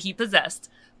steel that he possessed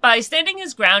by standing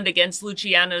his ground against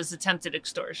Luciano's attempted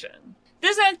extortion.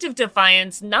 This act of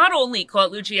defiance not only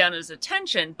caught Luciano's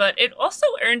attention, but it also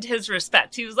earned his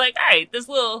respect. He was like, all right, this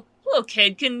little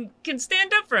kid can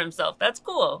stand up for himself. That's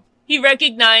cool. He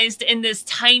recognized in this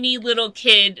tiny little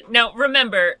kid. Now,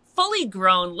 remember, fully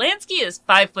grown, Lansky is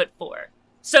 5'4".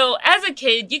 So as a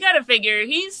kid, you gotta figure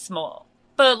he's small.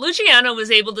 But Luciano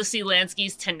was able to see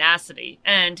Lansky's tenacity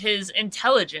and his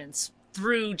intelligence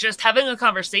through just having a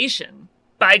conversation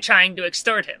by trying to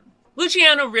extort him.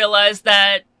 Luciano realized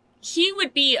that he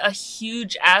would be a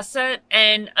huge asset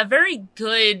and a very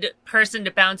good person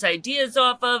to bounce ideas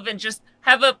off of and just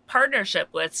have a partnership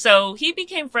with. So he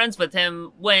became friends with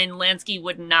him when Lansky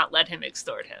would not let him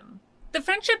extort him. The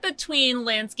friendship between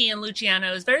Lansky and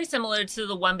Luciano is very similar to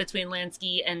the one between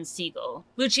Lansky and Siegel.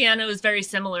 Luciano is very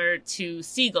similar to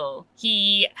Siegel.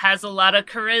 He has a lot of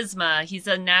charisma, he's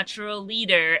a natural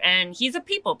leader, and he's a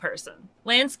people person.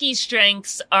 Lansky's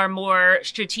strengths are more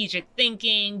strategic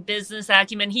thinking, business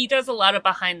acumen. He does a lot of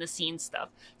behind-the-scenes stuff.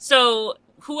 So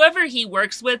whoever he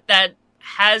works with that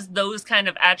has those kind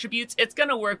of attributes, it's going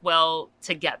to work well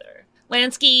together.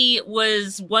 Lansky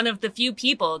was one of the few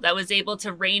people that was able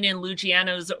to rein in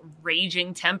Luciano's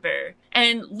raging temper.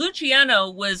 And Luciano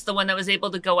was the one that was able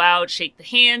to go out, shake the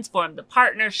hands, form the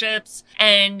partnerships,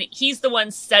 and he's the one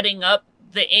setting up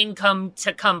the income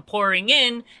to come pouring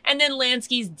in, and then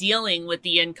Lansky's dealing with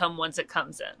the income once it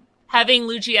comes in. Having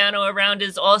Luciano around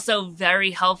is also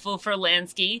very helpful for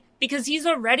Lansky because he's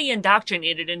already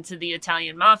indoctrinated into the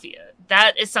Italian Mafia.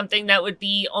 That is something that would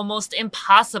be almost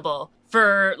impossible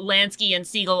for Lansky and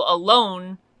Siegel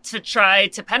alone to try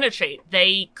to penetrate.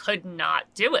 They could not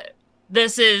do it.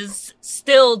 This is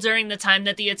still during the time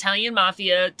that the Italian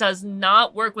Mafia does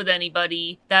not work with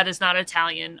anybody that is not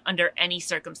Italian under any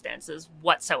circumstances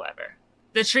whatsoever.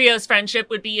 The trio's friendship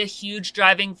would be a huge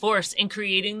driving force in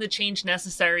creating the change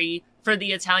necessary for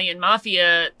the Italian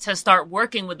Mafia to start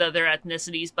working with other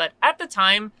ethnicities, but at the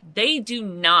time, they do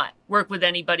not work with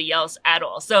anybody else at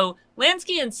all. So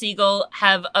Lansky and Siegel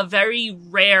have a very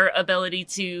rare ability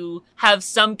to have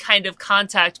some kind of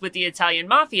contact with the Italian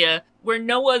Mafia, where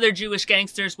no other Jewish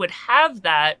gangsters would have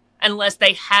that unless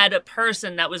they had a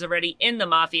person that was already in the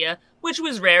Mafia, which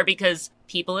was rare because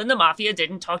people in the Mafia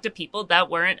didn't talk to people that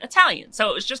weren't Italian. So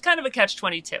it was just kind of a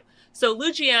catch-22. So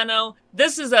Luciano,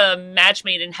 this is a match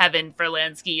made in heaven for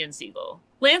Lansky and Siegel.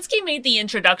 Lansky made the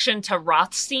introduction to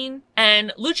Rothstein,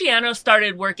 and Luciano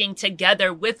started working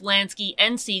together with Lansky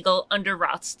and Siegel under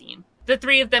Rothstein. The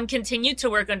three of them continued to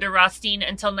work under Rothstein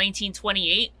until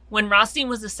 1928, when Rothstein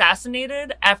was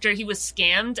assassinated after he was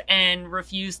scammed and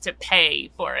refused to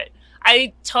pay for it.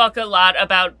 I talk a lot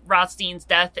about Rothstein's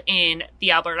death in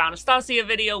the Albert Anastasia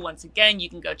video. Once again, you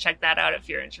can go check that out if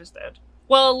you're interested.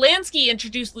 While Lansky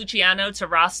introduced Luciano to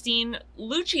Rothstein,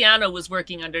 Luciano was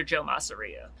working under Joe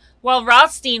Masseria. While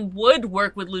Rothstein would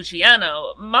work with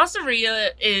Luciano,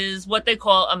 Masseria is what they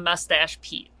call a mustache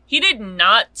Pete. He did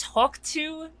not talk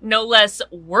to, no less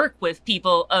work with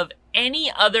people of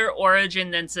any other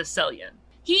origin than Sicilian.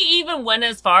 He even went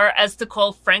as far as to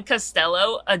call Frank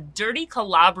Costello a dirty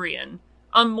Calabrian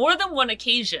on more than one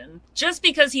occasion, just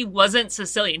because he wasn't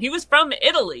Sicilian. He was from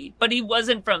Italy, but he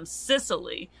wasn't from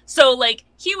Sicily. So,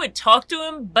 he would talk to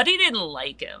him, but he didn't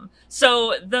like him.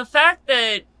 So, the fact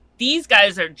that these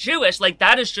guys are Jewish,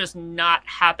 that is just not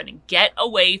happening. Get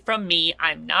away from me.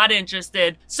 I'm not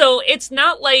interested. So, it's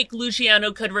not like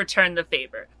Luciano could return the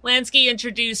favor. Lansky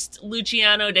introduced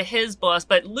Luciano to his boss,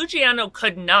 but Luciano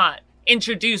could not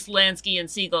introduce Lansky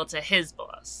and Siegel to his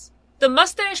boss. The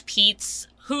Mustache Petes,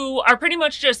 who are pretty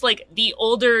much just the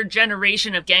older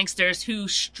generation of gangsters who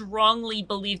strongly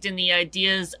believed in the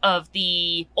ideas of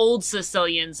the old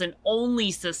Sicilians and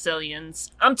only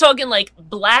Sicilians. I'm talking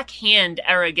Black Hand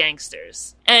era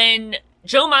gangsters. And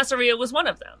Joe Masseria was one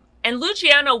of them. And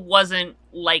Luciano wasn't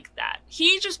like that.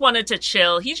 He just wanted to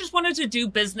chill. He just wanted to do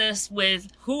business with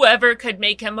whoever could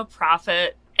make him a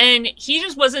profit. And he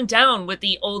just wasn't down with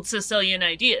the old Sicilian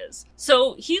ideas.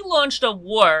 So he launched a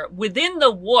war within the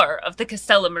war of the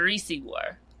Castellammarese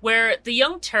War, where the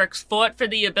Young Turks fought for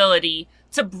the ability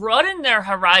to broaden their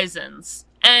horizons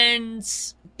and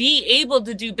be able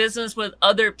to do business with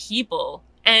other people.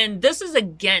 And this is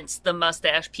against the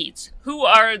Mustache Petes, who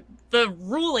are the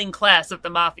ruling class of the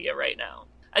mafia right now.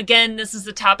 Again, this is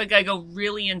a topic I go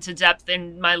really into depth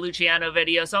in my Luciano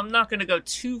video, so I'm not going to go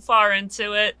too far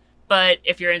into it. But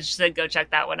if you're interested, go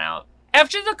check that one out.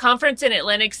 After the conference in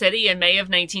Atlantic City in May of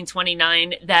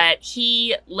 1929 that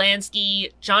he,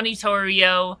 Lansky, Johnny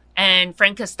Torrio, and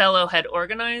Frank Costello had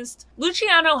organized,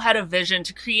 Luciano had a vision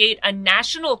to create a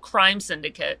national crime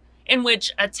syndicate in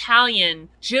which Italian,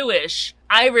 Jewish,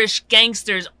 Irish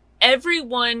gangsters,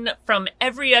 everyone from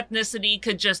every ethnicity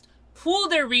could just pool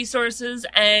their resources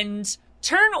and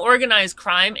turn organized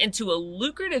crime into a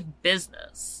lucrative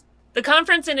business. The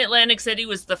conference in Atlantic City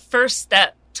was the first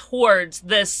step towards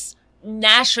this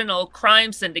national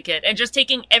crime syndicate and just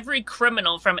taking every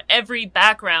criminal from every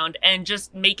background and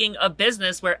just making a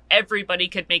business where everybody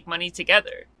could make money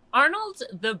together. Arnold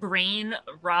the Brain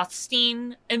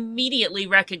Rothstein immediately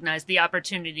recognized the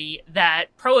opportunity that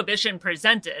Prohibition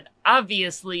presented.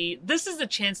 Obviously, this is a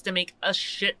chance to make a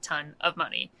shit ton of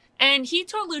money. And he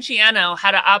taught Luciano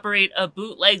how to operate a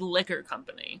bootleg liquor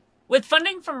company. With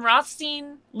funding from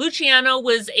Rothstein, Luciano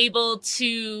was able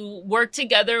to work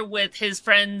together with his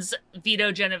friends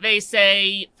Vito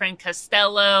Genovese, Frank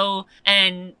Costello,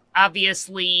 and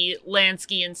obviously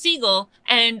Lansky and Siegel,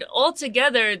 and all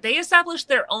together they established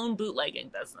their own bootlegging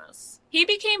business. He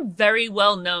became very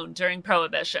well known during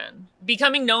Prohibition,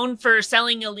 becoming known for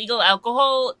selling illegal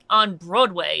alcohol on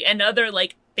Broadway and other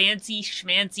fancy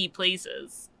schmancy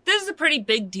places. This is a pretty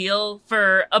big deal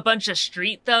for a bunch of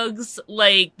street thugs,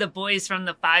 like the boys from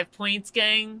the 5 Points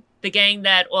gang, the gang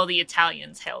that all the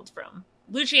Italians hailed from.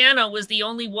 Luciano was the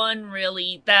only one,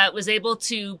 really, that was able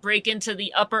to break into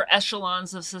the upper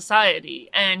echelons of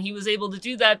society, and he was able to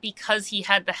do that because he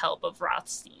had the help of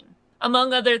Rothstein.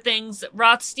 Among other things,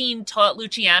 Rothstein taught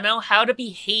Luciano how to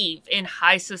behave in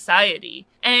high society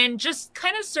and just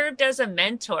kind of served as a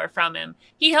mentor from him.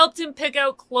 He helped him pick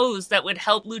out clothes that would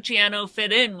help Luciano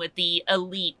fit in with the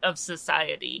elite of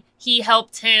society. He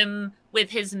helped him with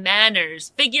his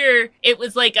manners. Figure it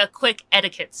was like a quick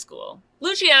etiquette school.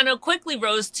 Luciano quickly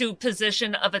rose to a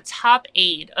position of a top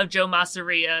aide of Joe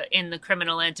Masseria in the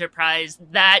criminal enterprise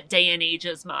that day and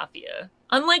age's mafia.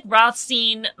 Unlike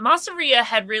Rothstein, Masseria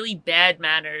had really bad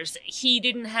manners. He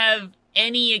didn't have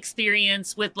any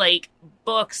experience with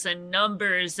books and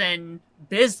numbers and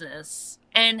business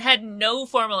and had no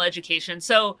formal education.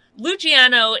 So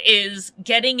Luciano is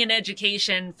getting an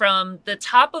education from the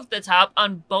top of the top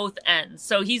on both ends.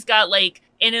 So he's got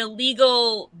an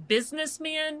illegal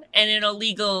businessman and an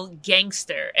illegal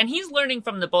gangster, and he's learning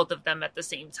from the both of them at the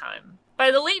same time. By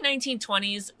the late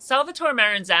 1920s, Salvatore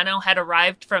Maranzano had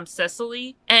arrived from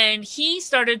Sicily, and he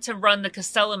started to run the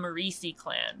Castellammarese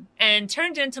clan, and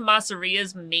turned into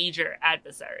Masseria's major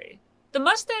adversary. The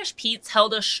Mustache Petes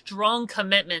held a strong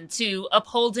commitment to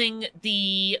upholding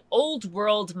the old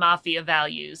world mafia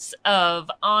values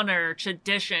of honor,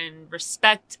 tradition,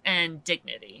 respect, and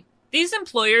dignity. These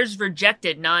employers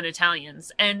rejected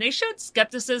non-Italians, and they showed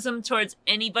skepticism towards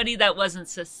anybody that wasn't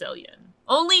Sicilian.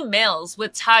 Only males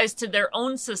with ties to their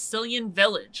own Sicilian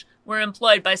village were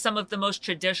employed by some of the most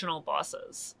traditional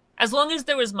bosses. As long as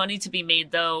there was money to be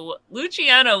made, though,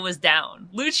 Luciano was down.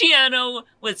 Luciano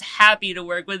was happy to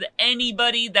work with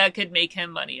anybody that could make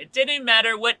him money. It didn't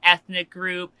matter what ethnic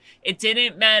group, it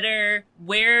didn't matter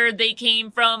where they came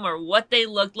from or what they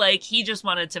looked like, he just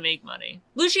wanted to make money.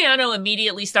 Luciano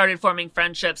immediately started forming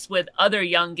friendships with other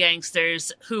young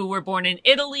gangsters who were born in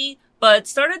Italy, but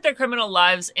started their criminal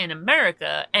lives in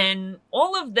America, and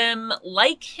all of them,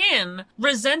 like him,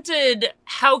 resented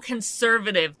how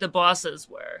conservative the bosses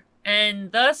were.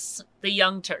 And thus, the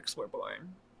Young Turks were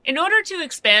born. In order to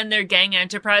expand their gang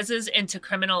enterprises into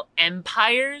criminal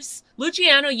empires,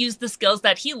 Luciano used the skills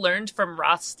that he learned from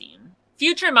Rothstein.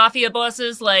 Future mafia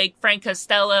bosses like Frank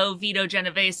Costello, Vito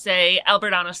Genovese,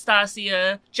 Albert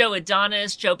Anastasia, Joe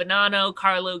Adonis, Joe Bonanno,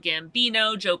 Carlo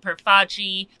Gambino, Joe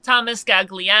Perfacci, Thomas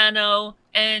Gagliano,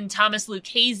 and Thomas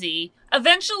Lucchese,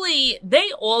 eventually they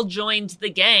all joined the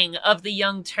gang of the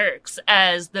Young Turks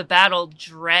as the battle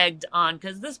dragged on,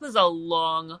 because this was a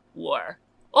long war.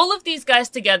 All of these guys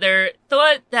together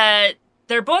thought that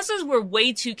their bosses were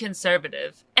way too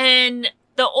conservative, and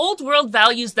the old world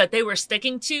values that they were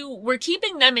sticking to were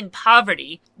keeping them in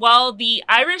poverty, while the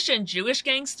Irish and Jewish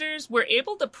gangsters were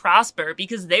able to prosper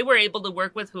because they were able to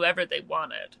work with whoever they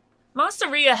wanted.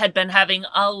 Masseria had been having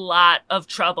a lot of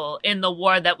trouble in the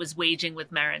war that was waging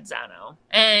with Maranzano.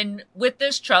 And with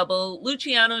this trouble,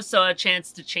 Luciano saw a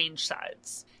chance to change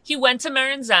sides. He went to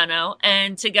Maranzano,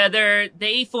 and together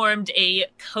they formed a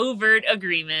covert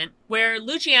agreement where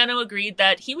Luciano agreed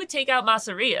that he would take out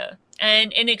Masseria.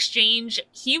 And in exchange,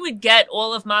 he would get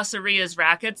all of Masseria's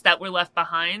rackets that were left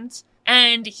behind.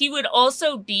 And he would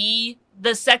also be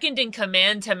the second in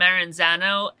command to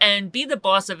Maranzano and be the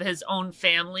boss of his own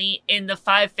family in the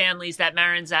 5 families that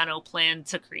Maranzano planned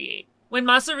to create. When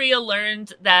Masseria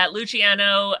learned that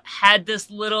Luciano had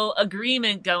this little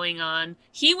agreement going on,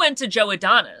 he went to Joe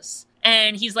Adonis.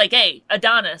 And he's like, hey,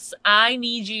 Adonis, I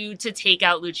need you to take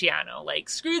out Luciano. Like,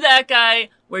 screw that guy.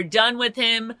 We're done with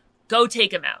him. Go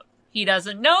take him out. He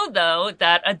doesn't know, though,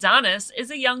 that Adonis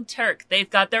is a Young Turk. They've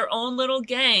got their own little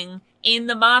gang in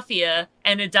the mafia,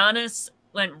 and Adonis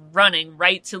went running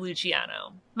right to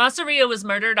Luciano. Masseria was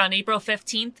murdered on April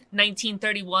 15th,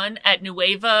 1931 at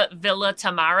Nueva Villa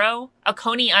Tamaro, a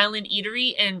Coney Island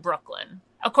eatery in Brooklyn.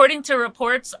 According to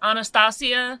reports,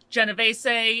 Anastasia,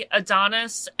 Genovese,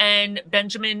 Adonis, and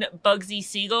Benjamin Bugsy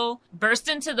Siegel burst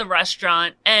into the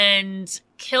restaurant and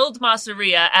killed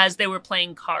Masseria as they were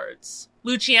playing cards.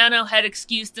 Luciano had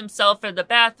excused himself for the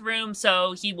bathroom,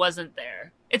 so he wasn't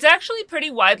there. It's actually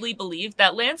pretty widely believed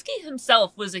that Lansky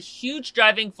himself was a huge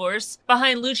driving force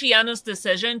behind Luciano's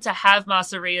decision to have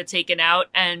Masseria taken out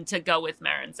and to go with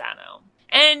Maranzano.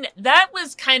 And that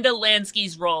was kind of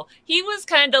Lansky's role. He was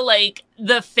kind of like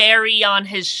the fairy on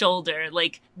his shoulder,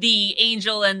 like the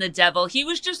angel and the devil. He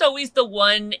was just always the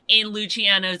one in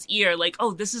Luciano's ear, like,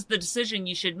 oh, this is the decision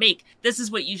you should make. This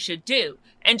is what you should do.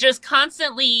 And just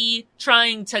constantly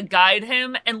trying to guide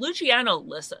him, and Luciano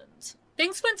listened.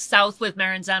 Things went south with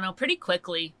Maranzano pretty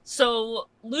quickly, so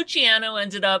Luciano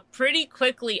ended up pretty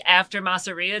quickly after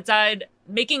Masseria died,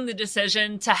 making the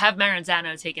decision to have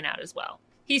Maranzano taken out as well.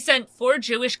 He sent 4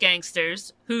 Jewish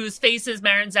gangsters, whose faces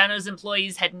Maranzano's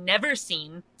employees had never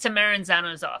seen, to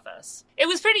Maranzano's office. It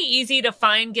was pretty easy to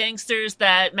find gangsters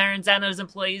that Maranzano's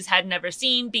employees had never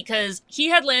seen because he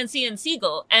had Lansky and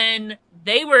Siegel, and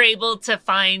they were able to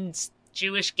find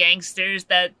Jewish gangsters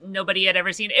that nobody had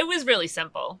ever seen. It was really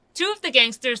simple. 2 of the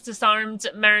gangsters disarmed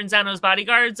Maranzano's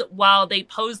bodyguards while they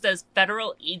posed as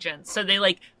federal agents. So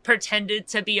they pretended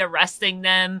to be arresting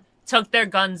them, took their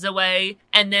guns away,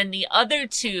 and then the other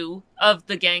 2 of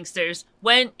the gangsters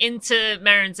went into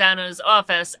Maranzano's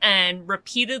office and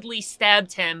repeatedly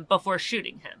stabbed him before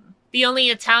shooting him. The only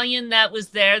Italian that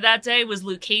was there that day was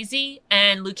Lucchese,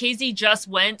 and Lucchese just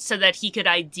went so that he could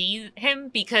ID him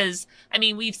because,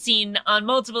 we've seen on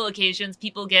multiple occasions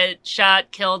people get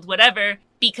shot, killed, whatever,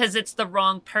 because it's the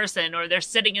wrong person or they're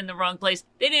sitting in the wrong place.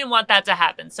 They didn't want that to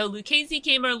happen. So Lucchese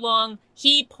came along,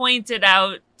 he pointed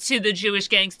out to the Jewish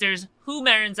gangsters who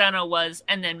Maranzano was,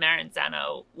 and then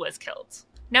Maranzano was killed.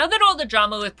 Now that all the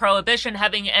drama with Prohibition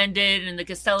having ended and the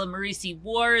Castello Marisi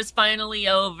War is finally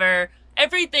over,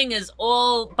 everything is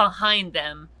all behind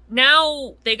them.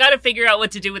 Now they got to figure out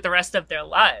what to do with the rest of their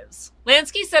lives.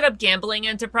 Lansky set up gambling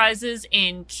enterprises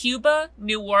in Cuba,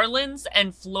 New Orleans,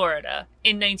 and Florida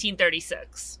in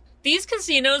 1936. These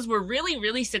casinos were really,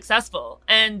 really successful,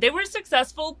 and they were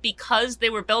successful because they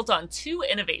were built on two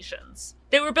innovations.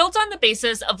 They were built on the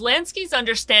basis of Lansky's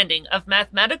understanding of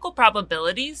mathematical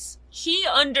probabilities. He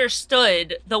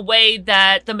understood the way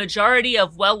that the majority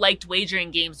of well-liked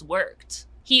wagering games worked.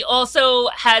 He also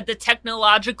had the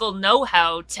technological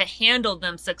know-how to handle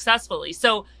them successfully,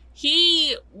 so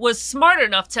he was smart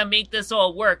enough to make this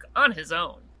all work on his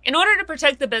own. In order to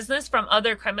protect the business from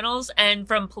other criminals and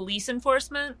from police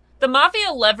enforcement, the mafia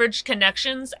leveraged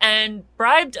connections and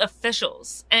bribed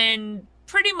officials and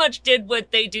pretty much did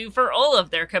what they do for all of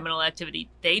their criminal activity.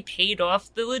 They paid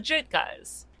off the legit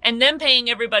guys. And them paying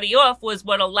everybody off was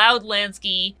what allowed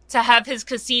Lansky to have his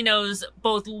casinos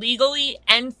both legally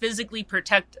and physically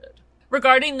protected.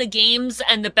 Regarding the games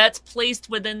and the bets placed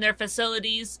within their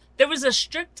facilities, there was a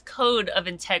strict code of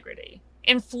integrity.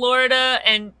 In Florida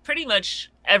and pretty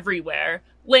much everywhere,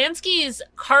 Lansky's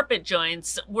carpet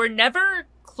joints were never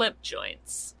clip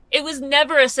joints. It was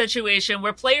never a situation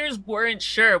where players weren't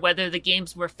sure whether the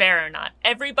games were fair or not.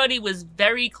 Everybody was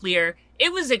very clear.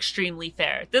 It was extremely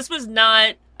fair. This was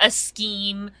not a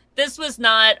scheme. This was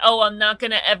not, oh, I'm not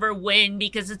going to ever win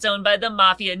because it's owned by the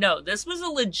mafia. No, this was a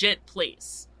legit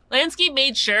place. Lansky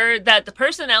made sure that the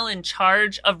personnel in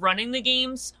charge of running the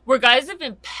games were guys of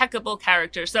impeccable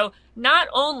character. So not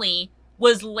only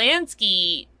was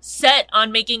Lansky set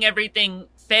on making everything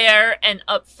fair and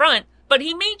upfront, but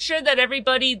he made sure that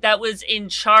everybody that was in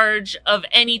charge of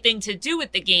anything to do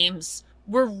with the games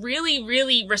were really,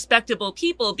 really respectable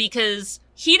people, because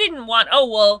he didn't want, oh,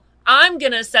 well, I'm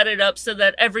going to set it up so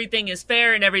that everything is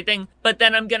fair and everything, but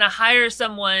then I'm going to hire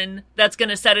someone that's going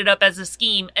to set it up as a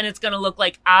scheme, and it's going to look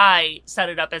like I set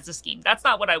it up as a scheme. That's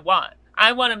not what I want.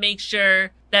 I want to make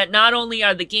sure that not only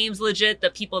are the games legit, the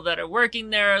people that are working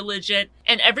there are legit,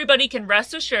 and everybody can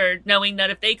rest assured knowing that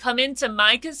if they come into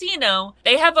my casino,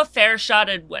 they have a fair shot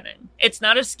at winning. It's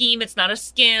not a scheme. It's not a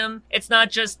scam. It's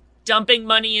not just dumping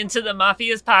money into the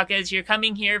mafia's pockets. You're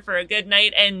coming here for a good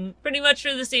night, and pretty much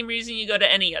for the same reason you go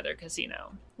to any other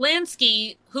casino.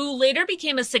 Lansky, who later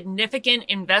became a significant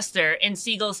investor in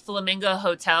Siegel's Flamingo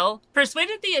Hotel,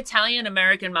 persuaded the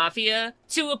Italian-American mafia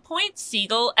to appoint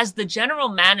Siegel as the general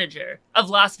manager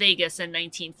of Las Vegas in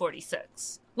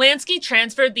 1946. Lansky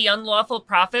transferred the unlawful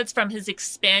profits from his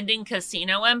expanding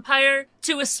casino empire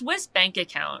to a Swiss bank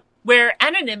account, where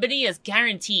anonymity is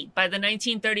guaranteed by the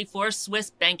 1934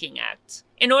 Swiss Banking Act,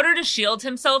 in order to shield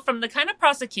himself from the kind of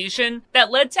prosecution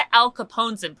that led to Al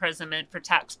Capone's imprisonment for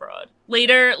tax fraud.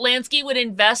 Later, Lansky would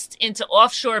invest into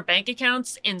offshore bank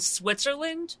accounts in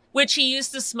Switzerland, which he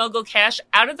used to smuggle cash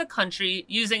out of the country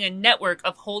using a network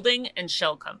of holding and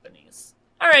shell companies.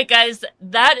 Alright guys,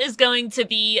 that is going to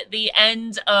be the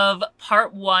end of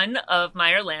part 1 of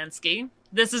Meyer Lansky.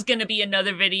 This is going to be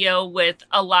another video with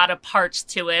a lot of parts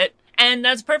to it, and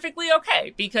that's perfectly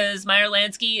okay, because Meyer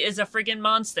Lansky is a friggin'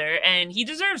 monster, and he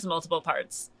deserves multiple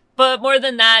parts. But more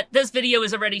than that, this video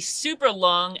is already super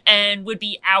long, and would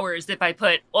be hours if I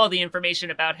put all the information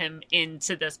about him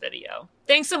into this video.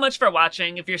 Thanks so much for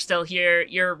watching. If you're still here,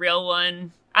 you're a real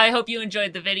one. I hope you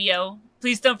enjoyed the video.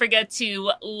 Please don't forget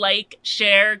to like,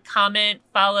 share, comment,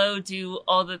 follow, do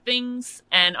all the things,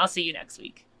 and I'll see you next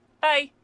week. Bye!